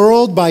rule the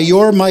world by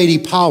your mighty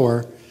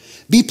power,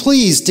 be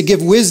pleased to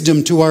give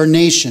wisdom to our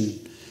nation,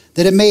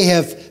 that it may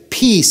have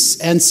peace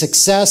and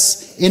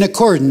success in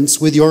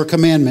accordance with your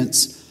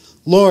commandments.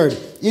 Lord,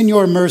 in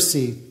your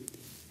mercy,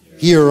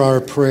 hear our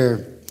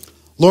prayer.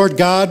 Lord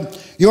God,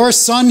 your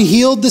Son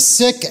healed the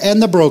sick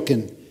and the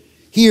broken.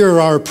 Hear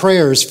our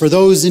prayers for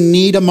those in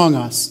need among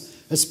us,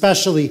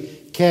 especially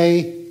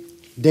Kay,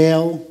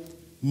 Dale,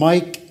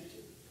 Mike,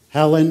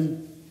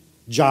 Helen,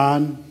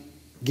 John,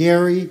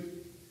 Gary,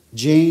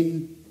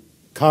 Jane,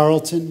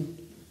 Carlton,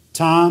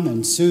 Tom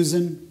and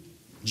Susan,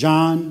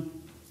 John,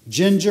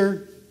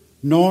 Ginger,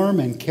 Norm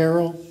and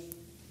Carol,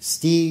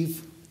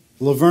 Steve,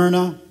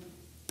 Laverna,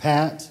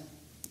 Pat,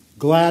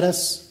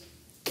 Gladys,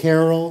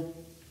 Carol,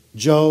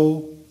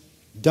 Joe,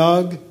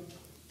 Doug,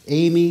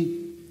 Amy,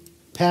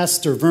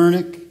 Pastor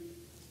Vernick,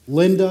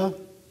 Linda,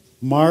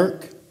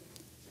 Mark,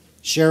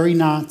 Sherry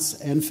Knotts,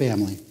 and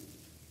family.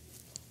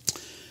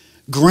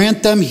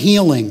 Grant them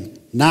healing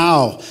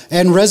now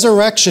and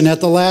resurrection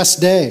at the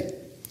last day.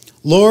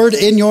 Lord,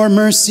 in your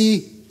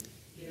mercy,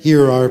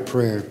 hear our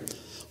prayer.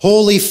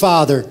 Holy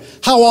Father,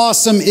 how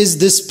awesome is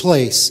this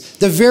place,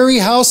 the very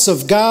house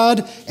of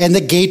God and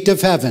the gate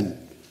of heaven.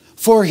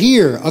 For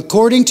here,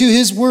 according to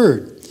his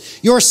word,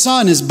 your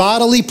Son is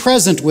bodily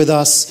present with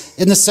us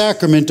in the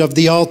sacrament of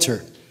the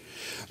altar.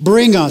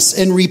 Bring us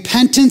in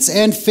repentance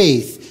and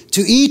faith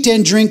to eat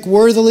and drink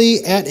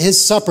worthily at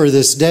his supper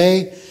this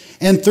day,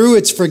 and through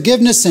its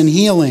forgiveness and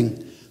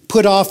healing,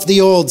 put off the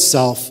old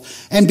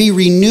self and be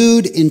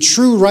renewed in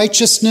true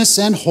righteousness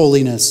and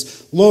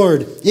holiness.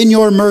 Lord, in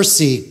your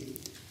mercy,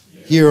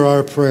 hear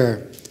our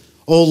prayer.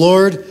 O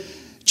Lord,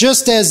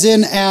 just as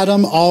in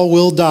Adam all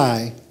will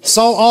die,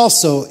 so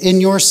also in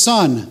your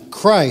Son,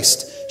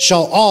 Christ,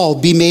 shall all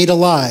be made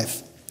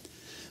alive.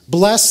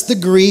 Bless the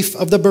grief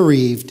of the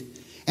bereaved,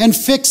 and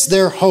fix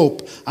their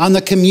hope on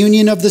the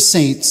communion of the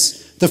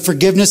saints, the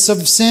forgiveness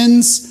of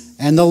sins,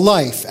 and the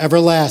life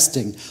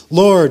everlasting.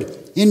 Lord,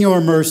 in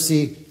your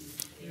mercy,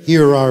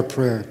 hear our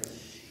prayer.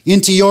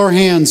 Into your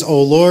hands,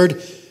 O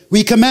Lord,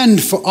 we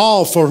commend for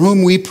all for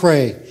whom we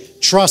pray,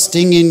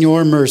 trusting in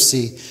your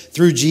mercy,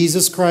 through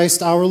Jesus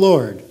Christ our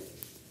Lord.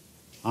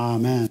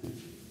 Amen.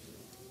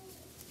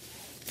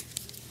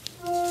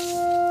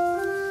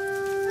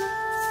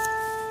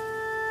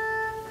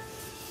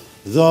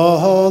 The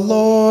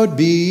Lord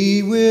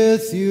be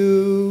with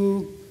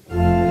you.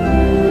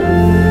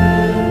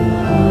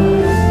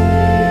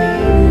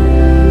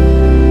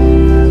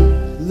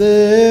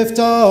 Lift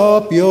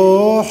up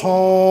your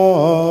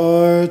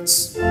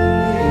hearts.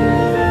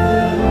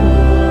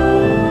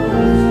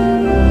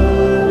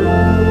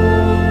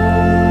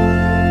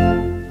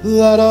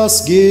 Let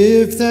us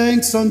give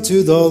thanks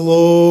unto the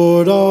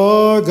Lord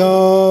our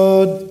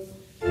God.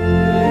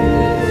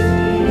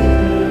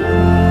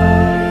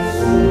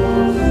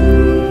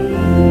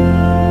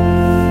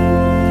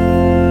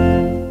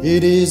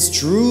 It is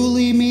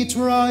truly meet,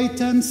 right,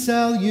 and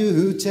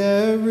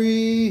salutary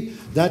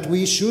that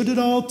we should at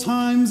all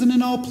times and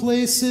in all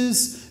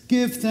places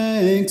give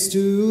thanks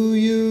to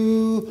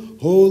you,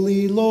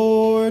 Holy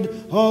Lord,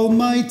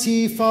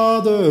 Almighty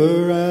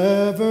Father,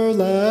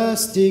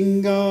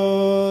 everlasting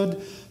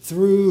God,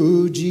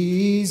 through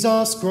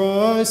Jesus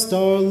Christ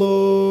our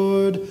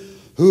Lord,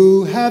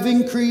 who,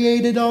 having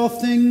created all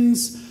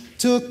things,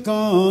 took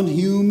on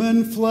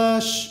human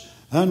flesh,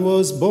 and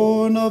was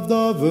born of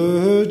the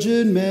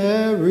Virgin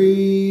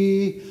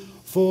Mary.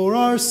 For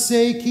our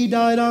sake he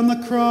died on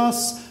the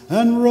cross,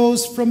 and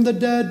rose from the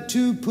dead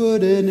to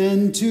put an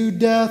end to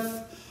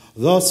death,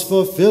 thus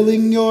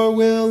fulfilling your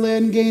will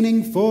and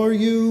gaining for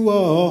you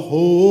a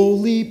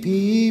holy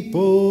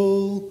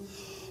people.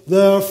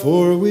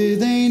 Therefore,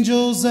 with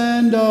angels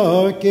and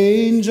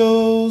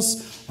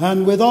archangels,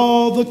 and with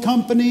all the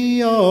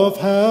company of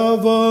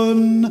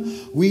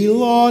heaven, we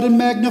laud and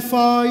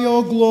magnify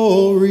your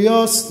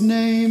glorious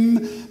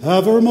name,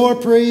 evermore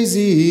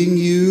praising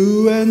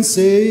you and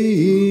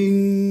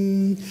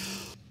saying,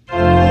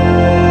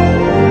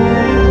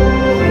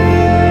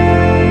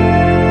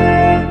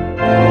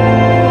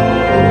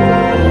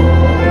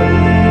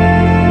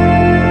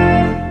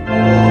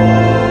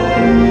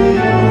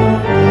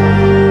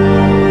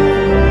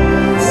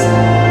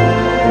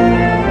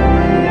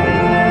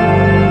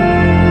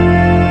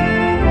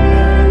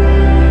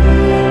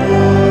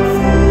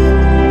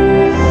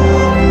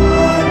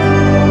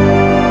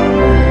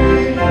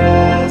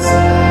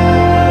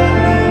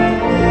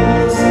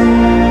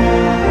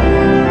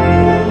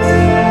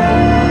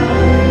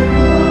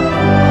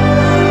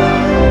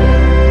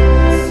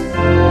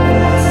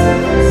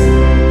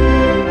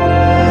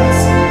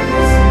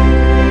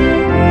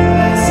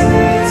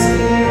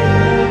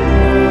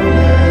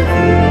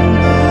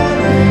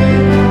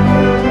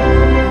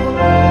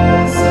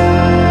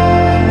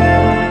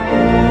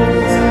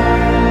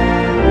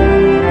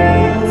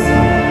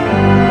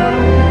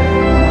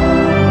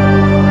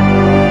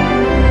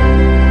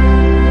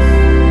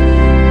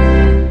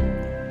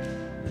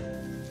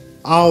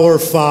 Our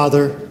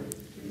Father,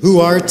 who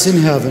art in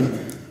heaven,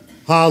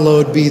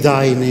 hallowed be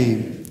thy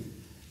name.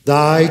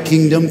 Thy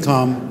kingdom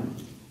come,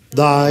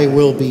 thy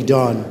will be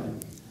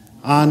done,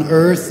 on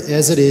earth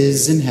as it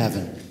is in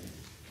heaven.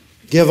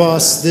 Give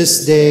us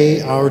this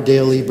day our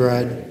daily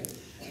bread,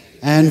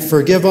 and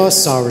forgive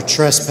us our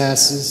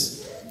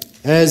trespasses,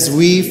 as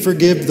we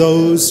forgive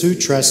those who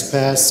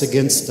trespass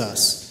against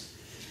us.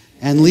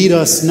 And lead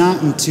us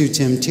not into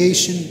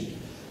temptation,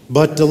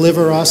 but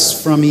deliver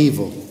us from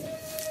evil.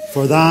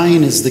 For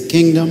thine is the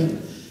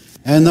kingdom,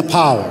 and the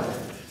power,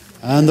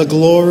 and the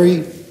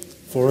glory,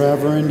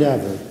 forever and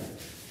ever.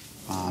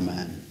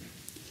 Amen.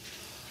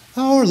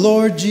 Our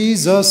Lord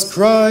Jesus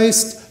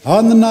Christ,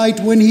 on the night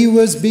when he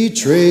was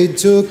betrayed,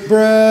 took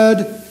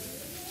bread,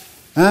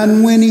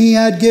 and when he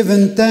had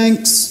given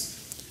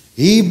thanks,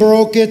 he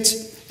broke it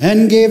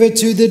and gave it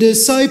to the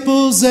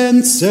disciples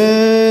and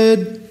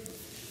said,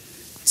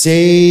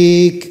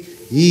 "Take,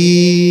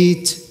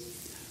 eat.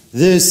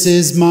 This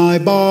is my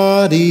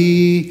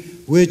body,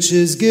 which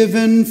is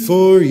given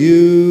for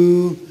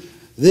you.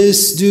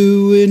 This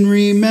do in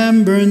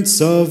remembrance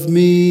of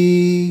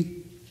me."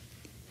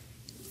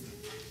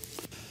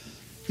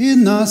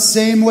 In the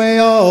same way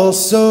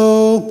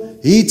also,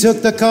 he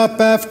took the cup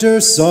after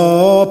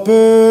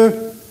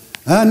supper,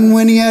 and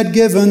when he had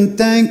given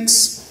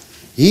thanks,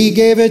 he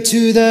gave it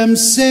to them,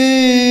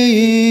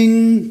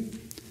 saying,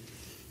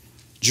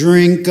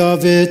 "Drink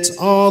of it,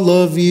 all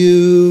of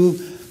you.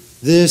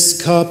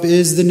 This cup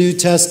is the New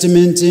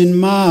Testament in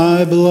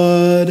my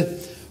blood,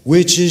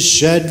 which is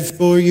shed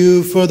for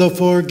you for the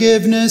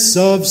forgiveness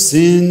of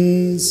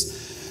sins.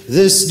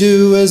 This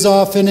do as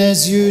often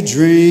as you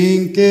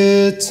drink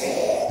it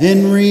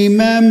in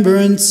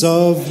remembrance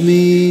of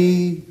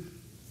me."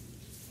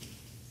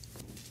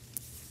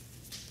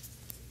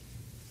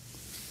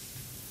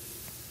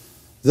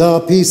 The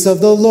peace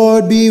of the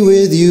Lord be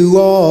with you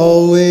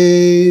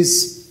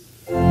always.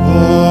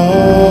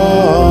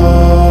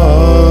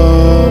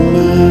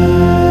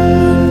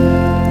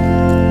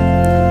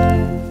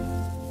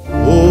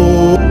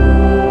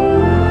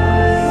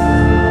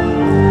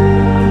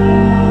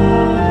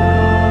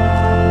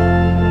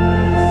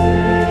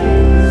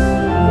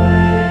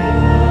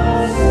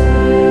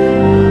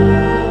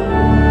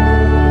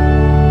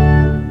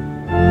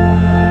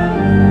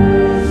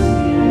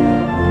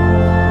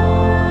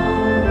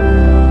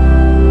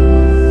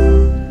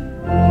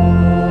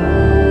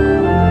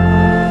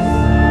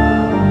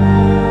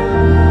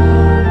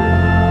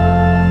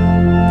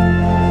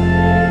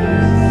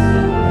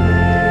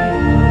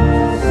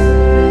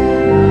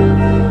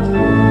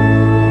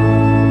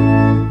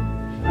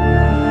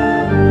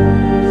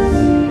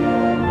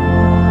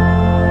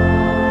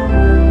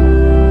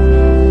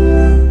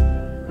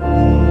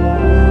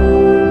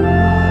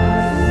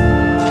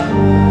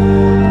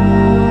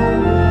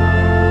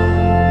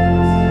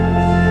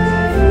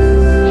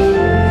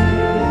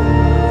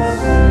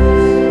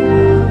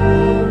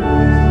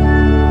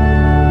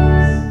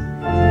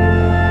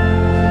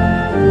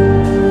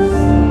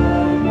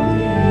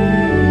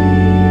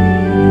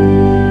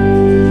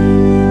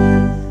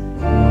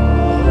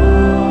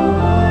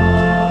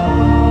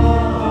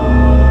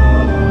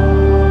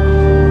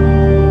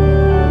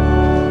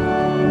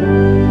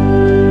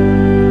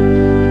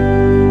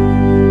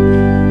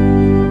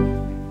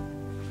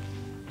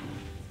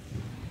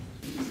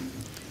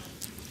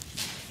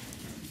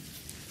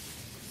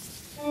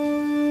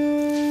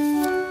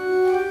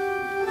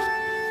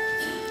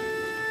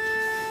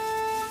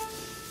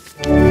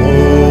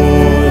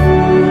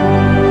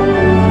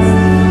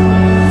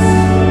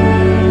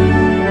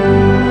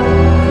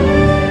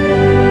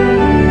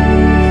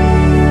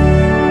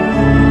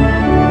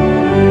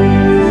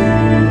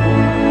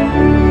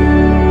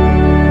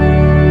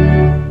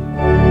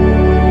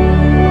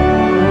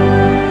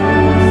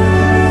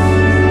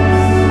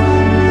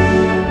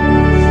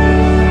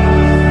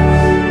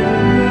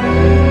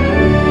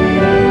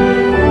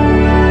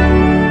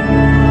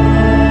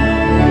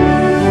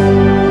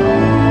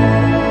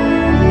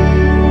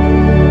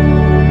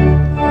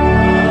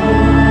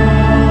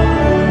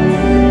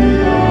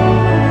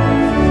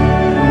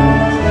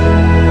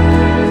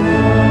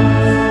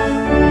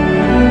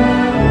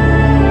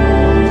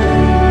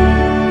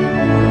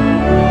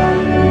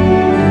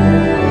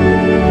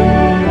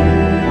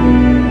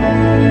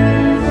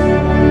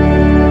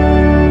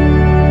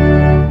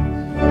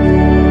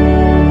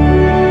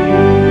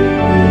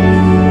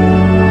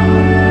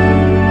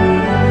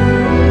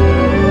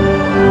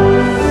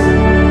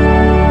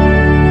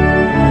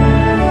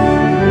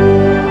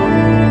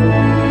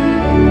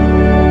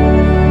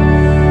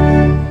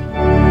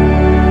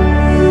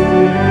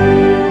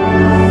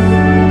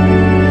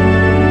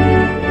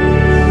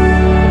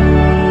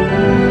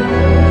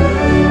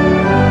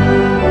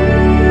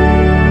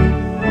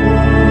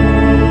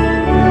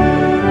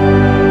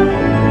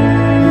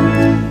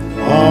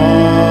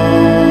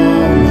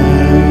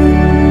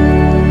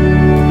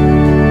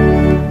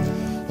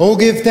 Oh,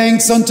 give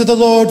thanks unto the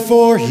Lord,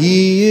 for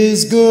he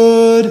is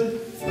good.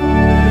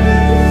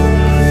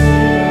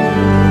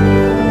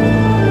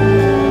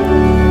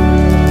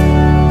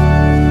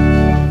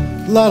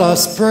 Let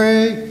us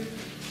pray.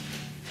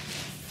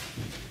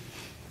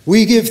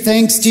 We give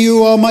thanks to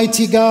you,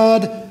 Almighty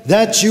God,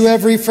 that you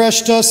have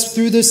refreshed us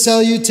through this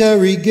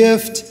salutary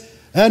gift,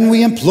 and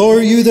we implore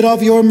you that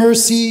of your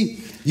mercy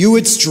you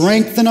would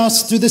strengthen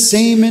us through the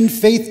same in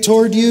faith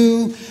toward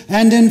you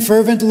and in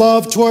fervent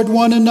love toward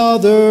one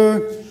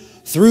another.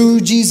 Through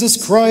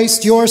Jesus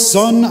Christ, your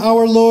Son,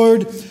 our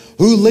Lord,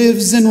 who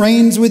lives and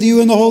reigns with you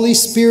in the Holy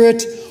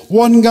Spirit,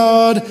 one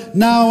God,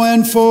 now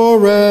and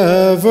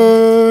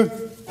forever.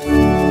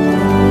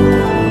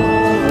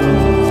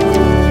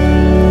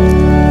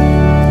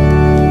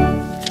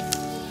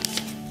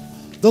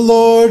 The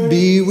Lord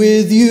be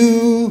with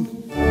you.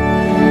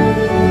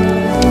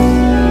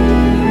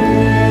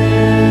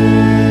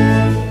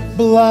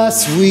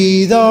 Bless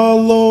we the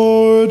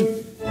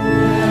Lord.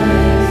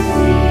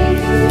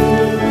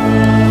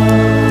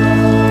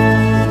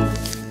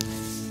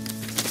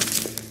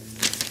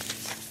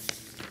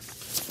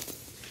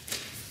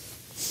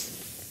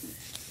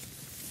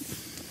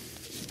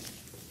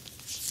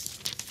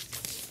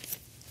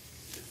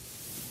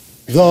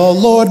 The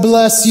Lord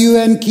bless you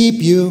and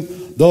keep you.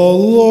 The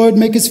Lord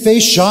make his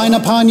face shine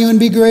upon you and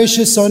be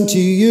gracious unto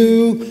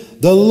you.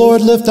 The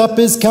Lord lift up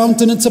his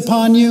countenance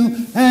upon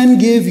you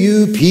and give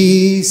you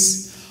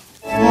peace.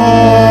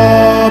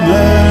 Amen.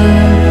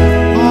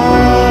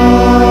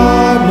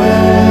 Amen.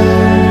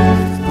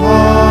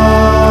 Amen.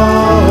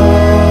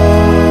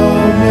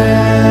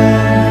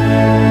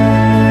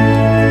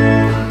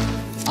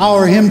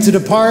 Our hymn to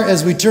depart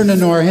as we turn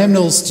into our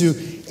hymnals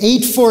to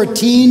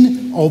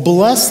 814, Oh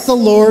bless the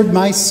Lord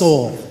my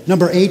soul,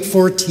 number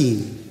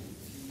 814.